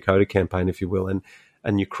off the Kokoda campaign, if you will.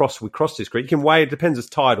 And we cross this creek. You can wade, it depends, it's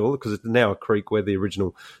tidal, because it's now a creek where the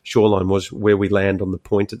original shoreline was, where we land on the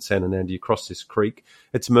point at Sanananda. You cross this creek.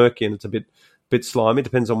 It's murky and it's a bit slimy. It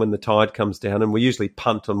depends on when the tide comes down. And we usually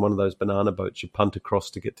punt on one of those banana boats. You punt across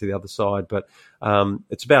to get to the other side. But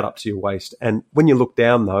it's about up to your waist. And when you look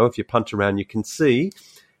down, though, if you punt around, you can see,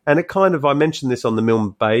 and it kind of, I mentioned this on the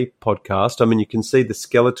Milne Bay podcast, I mean, you can see the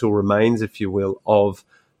skeletal remains, if you will, of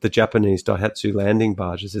the Japanese Daihatsu landing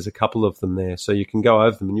barges. There's a couple of them there. So you can go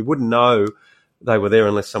over them, and you wouldn't know they were there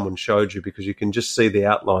unless someone showed you, because you can just see the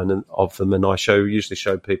outline of them. And I usually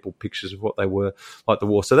show people pictures of what they were like the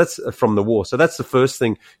war. So that's from the war. So that's the first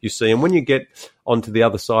thing you see. And when you get onto the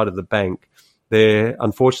other side of the bank there,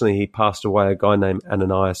 unfortunately, he passed away, a guy named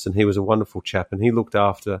Ananias, and he was a wonderful chap, and he looked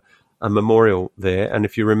after a memorial there. And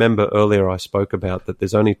if you remember earlier, I spoke about that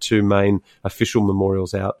there's only two main official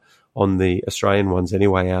memorials out on the Australian ones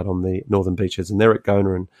anyway, out on the northern beaches, and they're at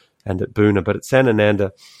Gona and at Boona. But at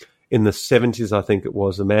Sanananda, in the 70s, I think it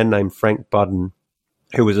was, a man named Frank Budden,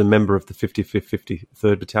 who was a member of the 55th,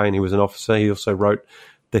 53rd Battalion. He was an officer. He also wrote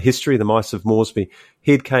the history, the Mice of Moresby.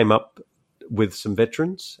 He'd came up with some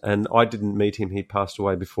veterans, and I didn't meet him. He passed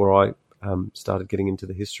away before I started getting into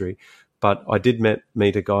the history. But I did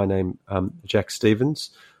meet a guy named Jack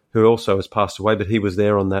Stevens, who also has passed away, but he was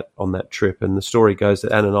there on that trip. And the story goes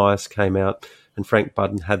that Ananias came out, and Frank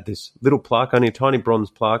Budden had this little plaque, only a tiny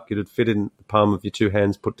bronze plaque. It'd fit in the palm of your two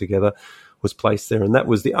hands put together, was placed there. And that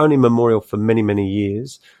was the only memorial for many, many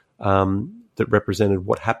years that represented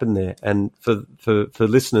what happened there. And for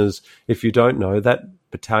listeners, if you don't know, that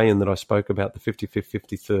battalion that I spoke about, the 55th,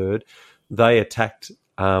 53rd, they attacked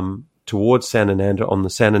towards Sanananda on the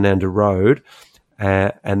Sanananda Road.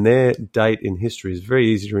 And their date in history is very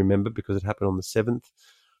easy to remember, because it happened on the 7th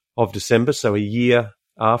of December, so a year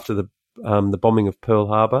after the bombing of Pearl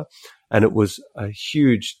Harbor. And it was a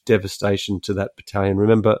huge devastation to that battalion.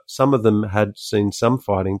 Remember, some of them had seen some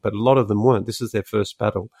fighting, but a lot of them weren't. This is their first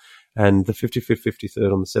battle. And the 55th,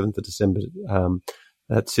 53rd on the 7th of December,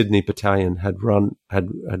 that Sydney battalion had run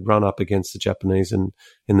up against the Japanese, and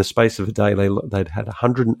in the space of a day, they'd had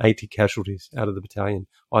 180 casualties out of the battalion,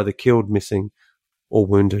 either killed, missing, or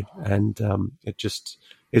wounded, and it just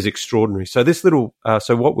is extraordinary. So this little,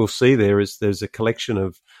 so what we'll see there is there's a collection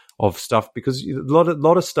of stuff, because a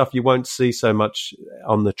lot of stuff you won't see so much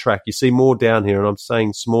on the track. You see more down here, and I'm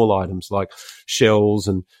saying small items like shells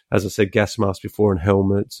and, as I said, gas masks before, and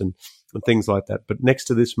helmets and things like that. But next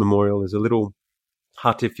to this memorial is a little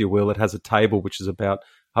hut, if you will. It has a table which is about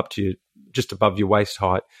up to you, just above your waist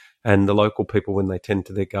height. And the local people, when they tend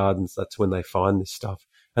to their gardens, that's when they find this stuff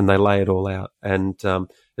and they lay it all out. And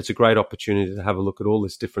it's a great opportunity to have a look at all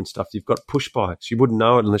this different stuff. You've got push bikes. You wouldn't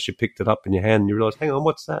know it unless you picked it up in your hand and you realise, hang on,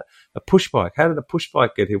 what's that? A push bike. How did a push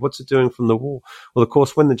bike get here? What's it doing from the war? Well, of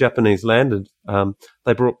course, when the Japanese landed,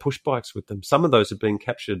 they brought push bikes with them. Some of those have been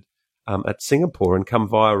captured at Singapore and come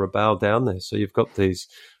via Rabaul down there. So you've got these,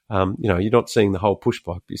 you're not seeing the whole push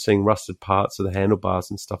bike, but you're seeing rusted parts of the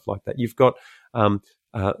handlebars and stuff like that. You've got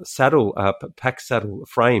pack saddle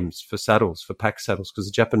frames for saddles, for pack saddles, because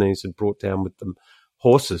the Japanese had brought down with them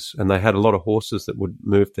horses, and they had a lot of horses that would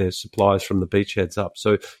move their supplies from the beachheads up.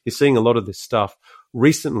 So you're seeing a lot of this stuff.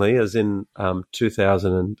 Recently, as in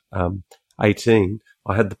 2018,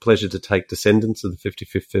 I had the pleasure to take descendants of the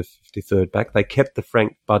 55th, 53rd back. They kept the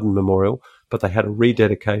Frank Budden Memorial, but they had a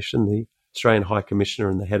rededication. The Australian High Commissioner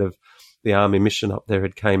and the head of the Army mission up there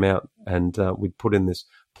had came out, and we'd put in this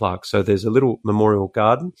plaque. So there's a little memorial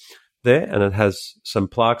garden there, and it has some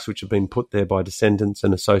plaques which have been put there by descendants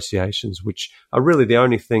and associations, which are really the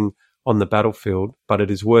only thing on the battlefield. But it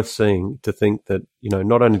is worth seeing, to think that,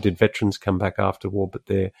 not only did veterans come back after war, but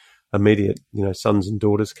their immediate, sons and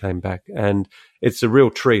daughters came back. And it's a real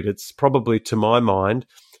treat. It's probably, to my mind,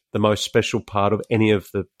 the most special part of any of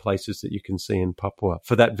the places that you can see in Papua,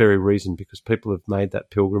 for that very reason, because people have made that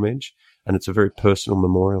pilgrimage, and it's a very personal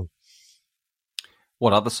memorial.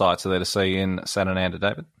 What other sites are there to see in Sanananda,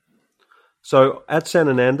 David? So at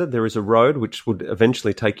Sanananda, there is a road which would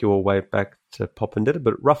eventually take you all the way back to Popondetta,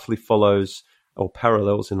 but it roughly follows or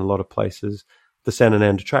parallels in a lot of places the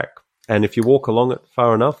Sanananda track. And if you walk along it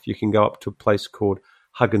far enough, you can go up to a place called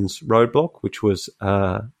Huggins Roadblock, which was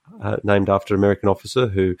named after an American officer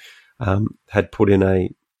who had put in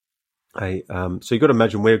so you've got to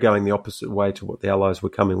imagine we're going the opposite way to what the Allies were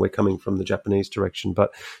coming. We're coming from the Japanese direction,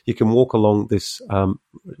 but you can walk along this,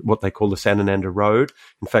 what they call the Sanananda Road.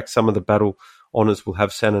 In fact, some of the battle honours will have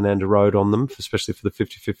Sanananda Road on them, especially for the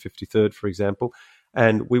 55th, 53rd, for example.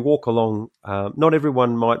 And we walk along, not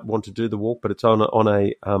everyone might want to do the walk, but it's on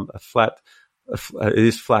a flat, it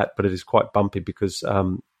is flat, but it is quite bumpy, because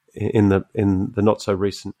in the not so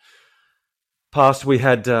recent past,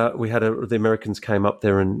 the Americans came up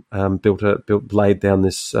there and laid down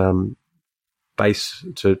this base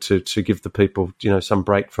to give the people, some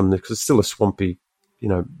break from because it's still a swampy,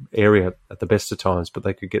 area at the best of times, but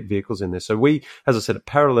they could get vehicles in there. So as I said, it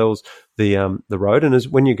parallels the road, and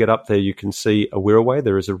when you get up there, you can see a Wirraway.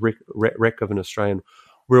 There is a wreck of an Australian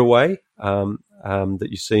Wirraway that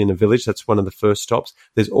you see in a village. That's one of the first stops.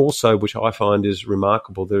 There's also, which I find is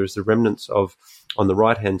remarkable, there is the remnants of, on the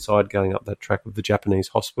right-hand side going up that track, of the Japanese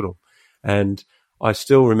hospital. And I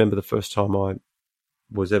still remember the first time I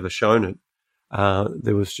was ever shown it.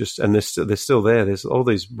 There was just, and they're still there. There's all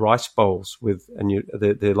these rice bowls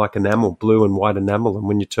they're like enamel, blue and white enamel. And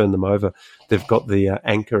when you turn them over, they've got the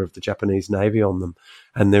anchor of the Japanese Navy on them.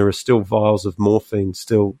 And there are still vials of morphine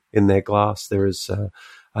still in their glass. There is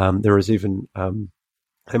even,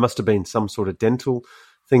 there must have been some sort of dental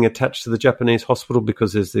thing attached to the Japanese hospital,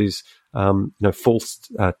 because there's these, false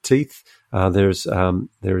teeth. There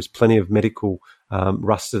is plenty of medical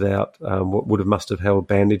rusted out, what must have held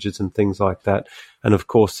bandages and things like that. And of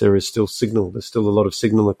course, there is still signal. There's still a lot of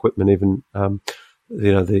signal equipment, even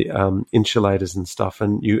the insulators and stuff.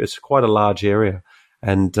 And it's quite a large area.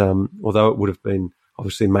 And although it would have been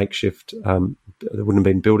obviously makeshift, there wouldn't have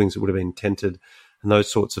been buildings. It would have been tented and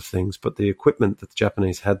those sorts of things. But the equipment that the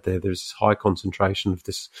Japanese had there, there's this high concentration of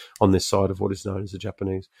this on this side of what is known as the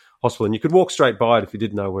Japanese hospital. And you could walk straight by it if you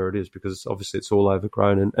didn't know where it is, because obviously it's all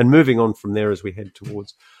overgrown. And moving on from there, as we head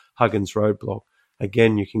towards Huggins Roadblock,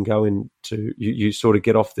 again, you can go into, you sort of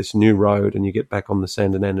get off this new road and you get back on the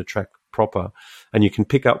Sanananda track proper, and you can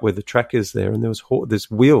pick up where the track is there. And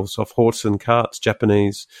there's wheels off horse and carts,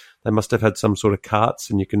 Japanese. They must have had some sort of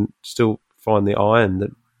carts, and you can still find the iron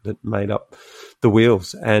that made up the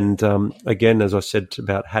wheels. And again, as I said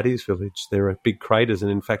about Hattie's village, there are big craters,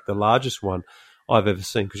 and in fact the largest one I've ever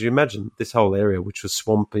seen, because you imagine this whole area, which was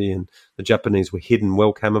swampy, and the Japanese were hidden,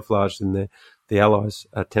 well camouflaged in there. The Allies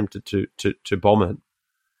attempted to bomb it.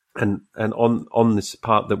 And on this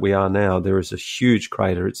part that we are now, there is a huge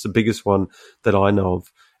crater. It's the biggest one that I know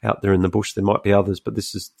of out there in the bush. There might be others, but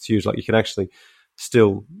this is huge. Like, you can actually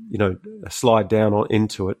still, slide down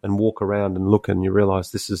into it and walk around and look, and you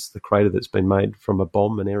realise this is the crater that's been made from a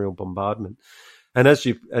bomb, an aerial bombardment. And as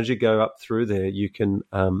you go up through there, you can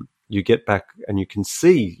you get back and you can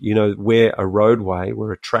see, where a roadway,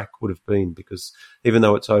 where a track would have been, because even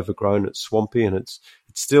though it's overgrown, it's swampy, and it's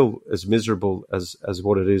still as miserable as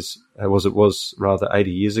what it was rather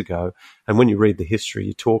 80 years ago. And when you read the history,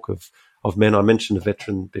 you talk of men. I mentioned a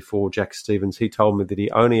veteran before, Jack Stevens. He told me that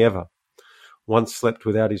he only ever once slept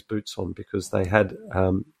without his boots on because they had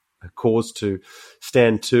a cause to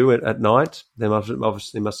stand to at night. There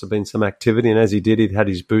must have been some activity, and as he did, he'd had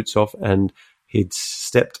his boots off and he'd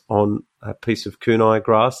stepped on a piece of kunai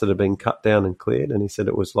grass that had been cut down and cleared, and he said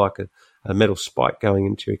it was like a metal spike going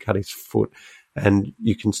into. He cut his foot, and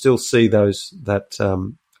you can still see that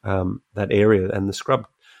area and the scrub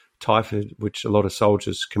typhoid, which a lot of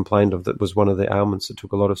soldiers complained of. That was one of the ailments that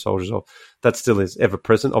took a lot of soldiers off. That still is ever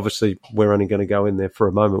present. Obviously, we're only going to go in there for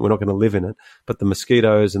a moment. We're not going to live in it. But the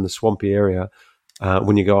mosquitoes and the swampy area,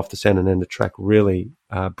 when you go off the San Hernando track, really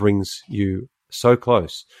brings you so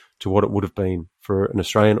close to what it would have been for an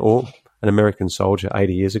Australian or an American soldier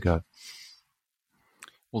 80 years ago.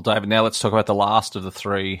 Well, David, now let's talk about the last of the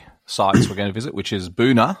three sites we're going to visit, which is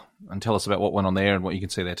Boonah, and tell us about what went on there and what you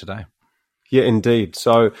can see there today. Yeah, indeed.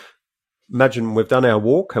 So imagine we've done our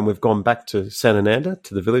walk and we've gone back to San Hernando,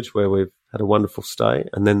 to the village where we've had a wonderful stay.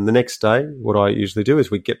 And then the next day, what I usually do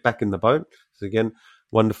is we get back in the boat. So again,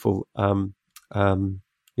 wonderful,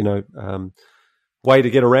 way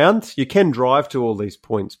to get around. You can drive to all these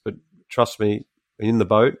points, but trust me, in the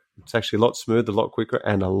boat, it's actually a lot smoother, a lot quicker,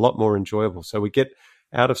 and a lot more enjoyable. So we get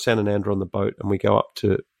out of San Hernando on the boat and we go up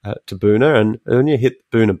to Boonah. And when you hit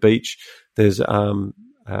Boonah Beach, there's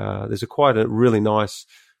quite a really nice,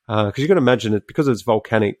 because you can imagine it, because it's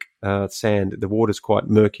volcanic sand, the water's quite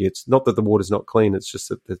murky. It's not that the water's not clean, it's just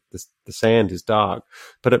that the sand is dark.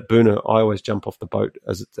 But at Boonah, I always jump off the boat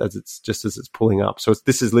as it's pulling up. So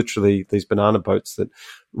this is literally these banana boats that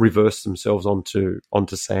reverse themselves onto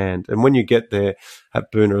sand. And when you get there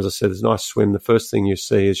at Boonah, as I said, there's a nice swim. The first thing you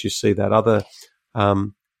see that other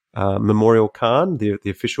memorial cairn, the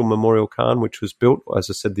official memorial cairn, which was built, as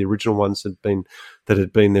I said, the original ones had been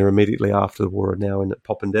there immediately after the war are now in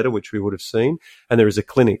Popondetta, which we would have seen. And there is a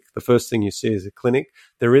clinic. The first thing you see is a clinic.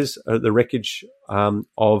 There is the wreckage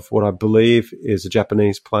of what I believe is a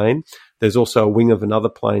Japanese plane. There's also a wing of another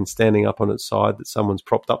plane standing up on its side that someone's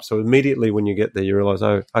propped up. So immediately when you get there, you realise,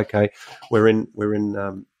 oh, okay, we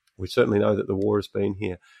certainly know that the war has been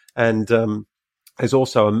here. And there's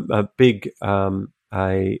also a big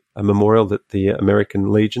a memorial that the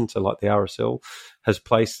American Legion, so like the RSL, has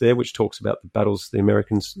placed there, which talks about the battles the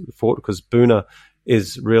Americans fought, because Boonah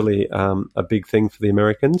is really a big thing for the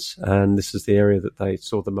Americans, and this is the area that they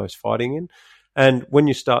saw the most fighting in. And when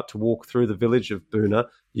you start to walk through the village of Boonah,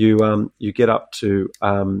 you get up to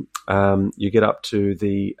the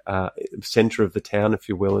centre of the town, if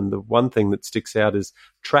you will. And the one thing that sticks out is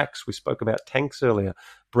tracks. We spoke about tanks earlier,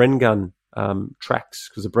 Bren gun tracks,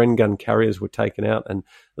 because the Bren gun carriers were taken out, and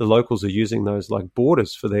the locals are using those like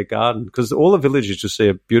borders for their garden, because all the villages you see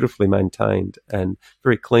are beautifully maintained and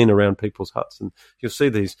very clean around people's huts, and you'll see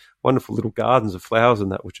these wonderful little gardens of flowers and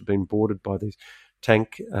that which have been bordered by these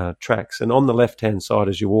tank tracks. And on the left hand side,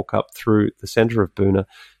 as you walk up through the centre of Boonah,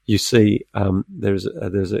 you see there's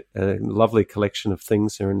a lovely collection of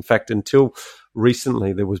things there. In fact, until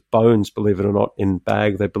recently, there was bones, believe it or not, in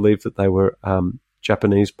Bag. They believed that they were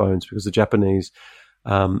Japanese bones, because the Japanese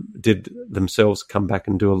did themselves come back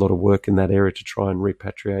and do a lot of work in that area to try and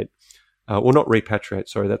repatriate, not repatriate,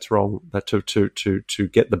 sorry, that's wrong. That to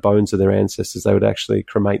get the bones of their ancestors, they would actually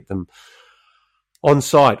cremate them on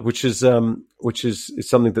site, which is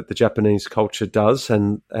something that the Japanese culture does.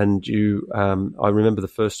 And you, I remember the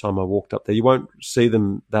first time I walked up there. You won't see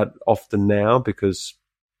them that often now because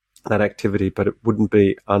that activity, but it wouldn't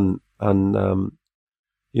be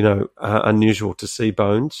unusual to see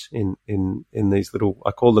bones in these little,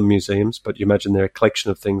 I call them museums, but you imagine they're a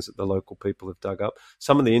collection of things that the local people have dug up.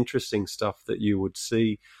 Some of the interesting stuff that you would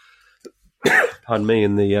see, pardon me,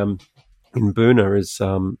 in Boonah is,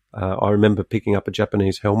 I remember picking up a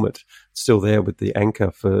Japanese helmet, still there with the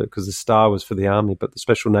anchor because the star was for the army, but the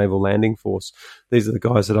Special Naval Landing Force, these are the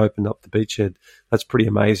guys that opened up the beachhead. That's pretty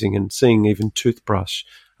amazing. And seeing even toothbrush,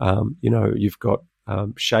 you've got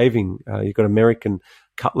shaving, you've got American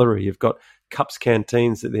cutlery, you've got cups,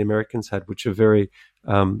 canteens that the Americans had, which are very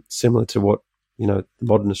similar to what the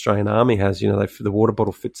modern Australian Army has. The water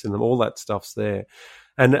bottle fits in them, all that stuff's there.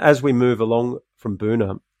 And as we move along from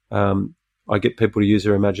Boonah, I get people to use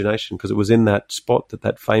their imagination, because it was in that spot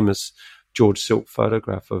that famous George Silk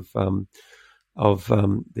photograph of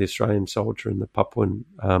the Australian soldier and the Papuan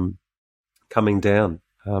coming down,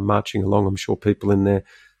 marching along. I'm sure people in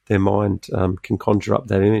their mind can conjure up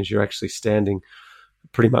that image. You're actually standing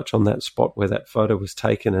pretty much on that spot where that photo was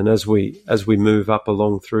taken. And as we move up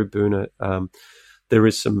along through Boonah, there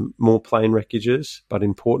is some more plane wreckages, but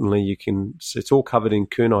importantly, it's all covered in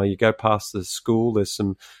kunai. You go past the school, there's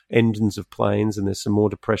some engines of planes, and there's some more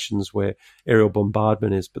depressions where aerial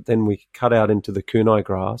bombardment is. But then we cut out into the kunai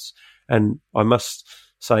grass, and I must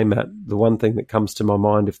say, Matt, the one thing that comes to my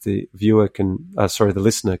mind, if the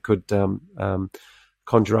listener could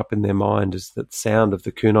conjure up in their mind, is that sound of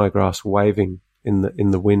the kunai grass waving in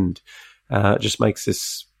the wind. It just makes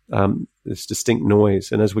this distinct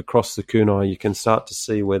noise. And as we cross the kunai, you can start to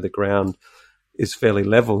see where the ground is fairly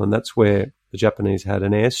level, and that's where the Japanese had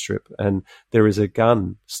an airstrip. And there is a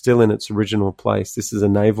gun still in its original place. This is a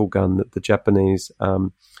naval gun that the Japanese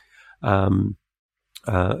had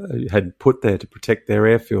put there to protect their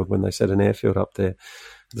airfield when they set an airfield up there at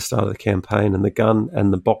the start of the campaign. And the gun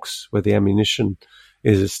and the box where the ammunition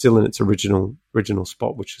is still in its original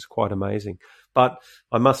spot, which is quite amazing. But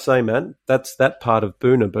I must say, man, that's that part of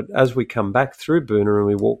Boonah. But as we come back through Boonah and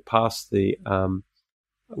we walk past the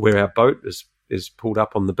where our boat is pulled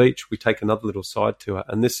up on the beach, we take another little side tour,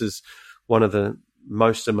 and this is one of the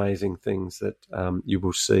most amazing things that you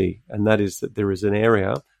will see, and that is that there is an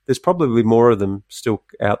area. There's probably more of them still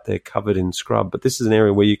out there covered in scrub, but this is an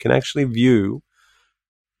area where you can actually view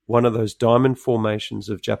one of those diamond formations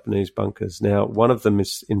of Japanese bunkers. Now, one of them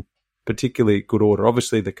is in particularly good order.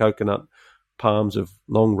 Obviously, the coconut palms have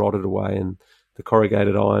long rotted away and the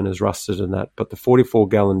corrugated iron has rusted and that, but the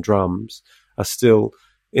 44-gallon drums are still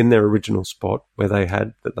in their original spot where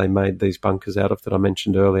they made these bunkers out of that I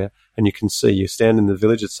mentioned earlier. And you can see, you stand in the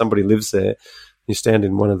village, somebody lives there, you stand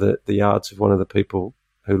in one of the yards of one of the people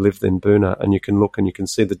who lived in Boonah, and you can look and you can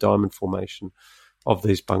see the diamond formation of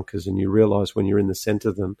these bunkers, and you realise when you're in the centre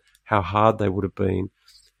of them how hard they would have been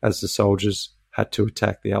as the soldiers had to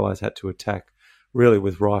attack, the Allies had to attack, really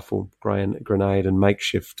with rifle, grenade and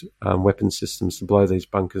makeshift weapon systems to blow these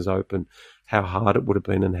bunkers open, how hard it would have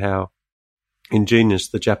been and how ingenious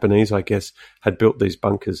the Japanese, I guess, had built these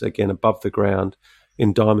bunkers, again, above the ground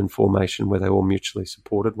in diamond formation where they all mutually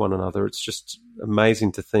supported one another. It's just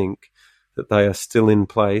amazing to think that they are still in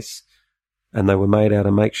place, and they were made out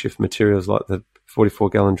of makeshift materials like the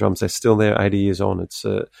 44-gallon drums. They're still there 80 years on. It's,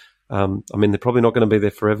 I mean, they're probably not going to be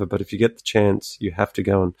there forever, but if you get the chance, you have to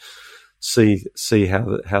go and see how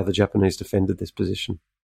the Japanese defended this position.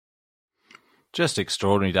 Just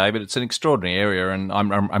extraordinary, David. It's an extraordinary area, and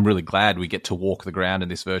I'm really glad we get to walk the ground in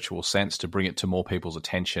this virtual sense to bring it to more people's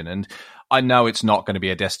attention. And I know it's not going to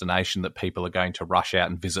be a destination that people are going to rush out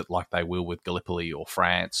and visit like they will with Gallipoli or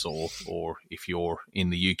France, or if you're in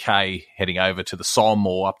the UK heading over to the Somme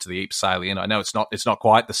or up to the Ypres Salient. I know it's not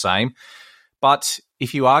quite the same. But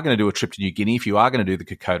if you are going to do a trip to New Guinea, if you are going to do the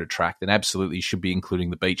Kokoda track, then absolutely you should be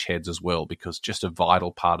including the beachheads as well, because just a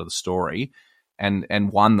vital part of the story, and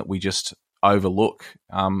one that we just overlook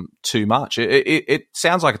too much. It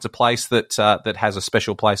sounds like it's a place that has a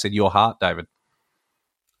special place in your heart, David.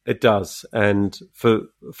 It does, and for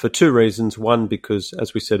two reasons. One, because,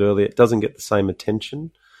 as we said earlier, it doesn't get the same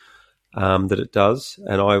attention that it does,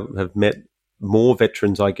 and I have met more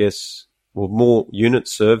veterans, I guess. Well, more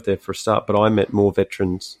units served there for a start, but I met more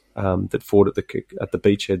veterans that fought at the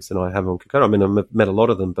beachheads than I have on Kokoda. I mean, I've met a lot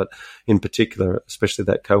of them, but in particular, especially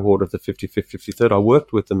that cohort of the 55th, 53rd, I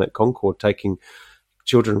worked with them at Concord, taking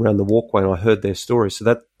children around the walkway, and I heard their stories. So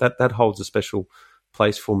that holds a special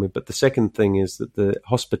place for me. But the second thing is that the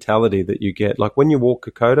hospitality that you get, like when you walk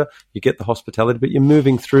Kokoda, you get the hospitality, but you're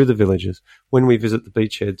moving through the villages. When we visit the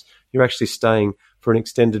beachheads, you're actually staying for an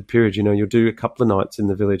extended period. You know, you'll do a couple of nights in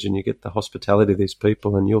the village and you get the hospitality of these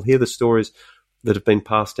people, and you'll hear the stories that have been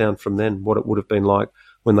passed down from then, what it would have been like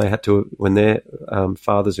when their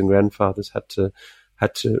fathers and grandfathers had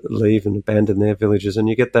to leave and abandon their villages. And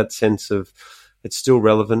you get that sense of it's still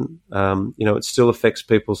relevant. It still affects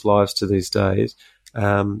people's lives to these days.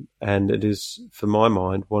 And it is, for my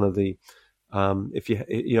mind, one of the if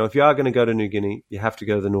you are going to go to New Guinea, you have to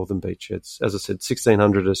go to the northern beachheads. As I said,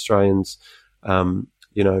 1,600 Australians, or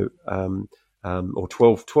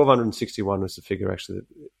 1,261 was the figure actually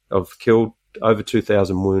of killed, over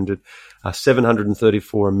 2,000 wounded.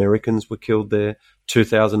 734 Americans were killed there.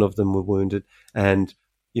 2,000 of them were wounded. And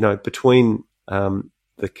between the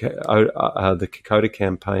Kokoda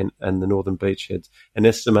campaign and the northern beachheads, an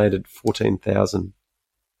estimated 14,000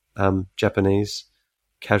 Japanese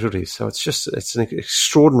casualties. So it's an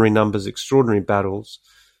extraordinary numbers, extraordinary battles.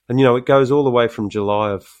 And, it goes all the way from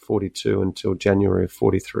July of 42 until January of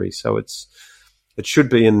 43. So it's it should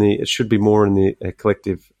be more in the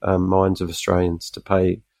collective minds of Australians to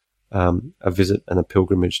pay a visit and a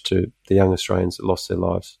pilgrimage to the young Australians that lost their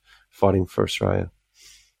lives fighting for Australia.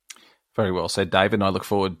 Very well said, David. And I look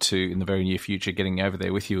forward to, in the very near future, getting over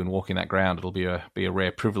there with you and walking that ground. It'll be a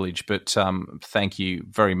rare privilege. But thank you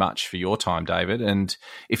very much for your time, David. And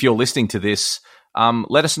if you're listening to this,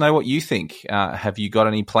 let us know what you think. Have you got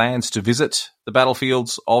any plans to visit the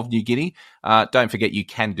battlefields of New Guinea? Don't forget you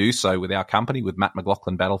can do so with our company, with Matt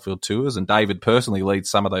McLaughlin Battlefield Tours. And David personally leads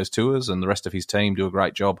some of those tours, and the rest of his team do a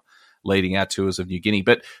great job leading our tours of New Guinea.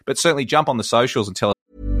 But certainly jump on the socials and tell us.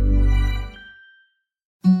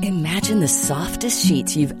 Imagine the softest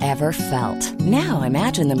sheets you've ever felt. Now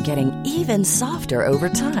imagine them getting even softer over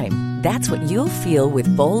time. That's what you'll feel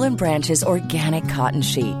with Boll & Branch's organic cotton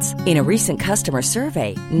sheets. In a recent customer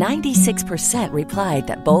survey, 96% replied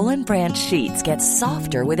that Boll & Branch sheets get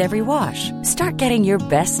softer with every wash. Start getting your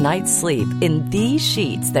best night's sleep in these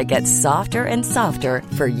sheets that get softer and softer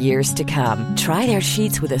for years to come. Try their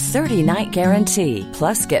sheets with a 30-night guarantee.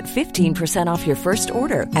 Plus, get 15% off your first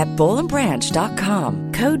order at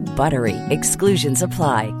bollandbranch.com. Code BUTTERY. Exclusions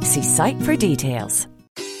apply. See site for details.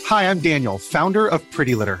 Hi, I'm Daniel, founder of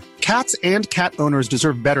Pretty Litter. Cats and cat owners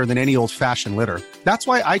deserve better than any old-fashioned litter. That's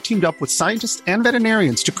why I teamed up with scientists and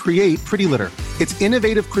veterinarians to create Pretty Litter. Its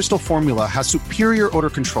innovative crystal formula has superior odor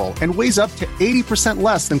control and weighs up to 80%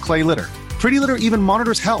 less than clay litter. Pretty Litter even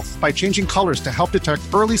monitors health by changing colors to help detect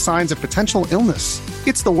early signs of potential illness.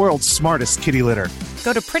 It's the world's smartest kitty litter.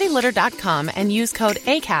 Go to prettylitter.com and use code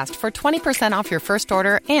ACAST for 20% off your first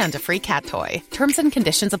order and a free cat toy. Terms and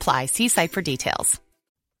conditions apply. See site for details.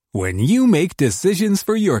 When you make decisions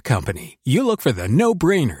for your company, you look for the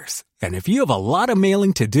no-brainers. And if you have a lot of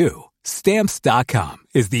mailing to do, Stamps.com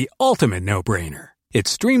is the ultimate no-brainer. It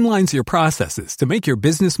streamlines your processes to make your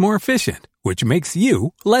business more efficient, which makes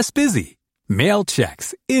you less busy. Mail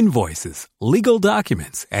checks, invoices, legal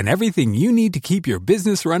documents, and everything you need to keep your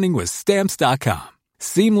business running with Stamps.com.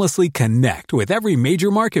 Seamlessly connect with every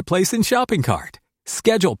major marketplace and shopping cart.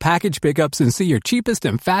 Schedule package pickups and see your cheapest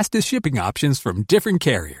and fastest shipping options from different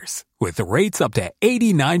carriers. With rates up to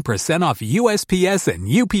 89% off USPS and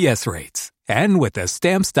UPS rates. And with the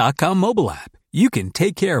Stamps.com mobile app, you can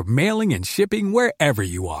take care of mailing and shipping wherever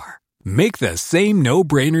you are. Make the same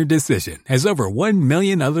no-brainer decision as over 1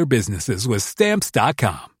 million other businesses with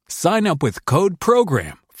Stamps.com. Sign up with code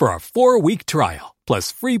PROGRAM for a 4-week trial,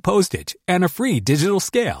 plus free postage and a free digital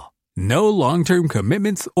scale. No long-term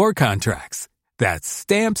commitments or contracts. That's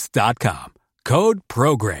Stamps.com. Code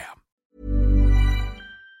PROGRAM.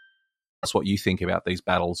 That's what you think about these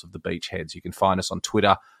battles of the beachheads. You can find us on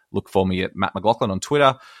Twitter. Look for me at Matt McLaughlin on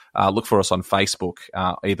Twitter. Look for us on Facebook,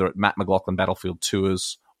 either at Matt McLaughlin Battlefield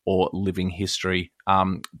Tours or Living History.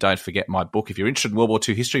 Don't forget my book. If you're interested in World War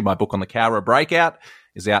II history, my book on the Cowra Breakout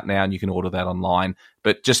is out now, and you can order that online.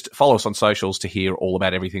 But just follow us on socials to hear all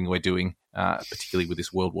about everything we're doing, particularly with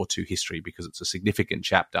this World War II history, because it's a significant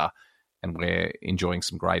chapter, and we're enjoying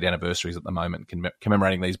some great anniversaries at the moment,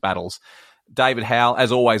 commemorating these battles. David Howell,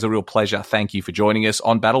 as always, a real pleasure. Thank you for joining us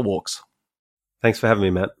on Battle Walks. Thanks for having me,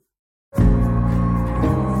 Matt.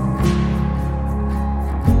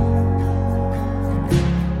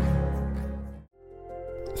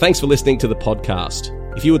 Thanks for listening to the podcast.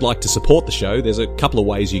 If you would like to support the show, there's a couple of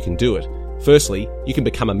ways you can do it. Firstly, you can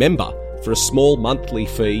become a member. For a small monthly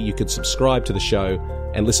fee, you can subscribe to the show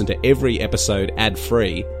and listen to every episode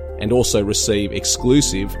ad-free, and also receive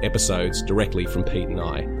exclusive episodes directly from Pete and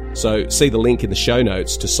I. So see the link in the show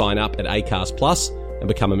notes to sign up at Acast Plus and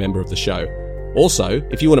become a member of the show. Also,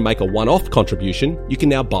 if you want to make a one-off contribution, you can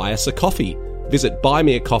now buy us a coffee. Visit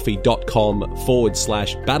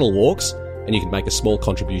buymeacoffee.com/battlewalks and you can make a small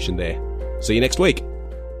contribution there. See you next week.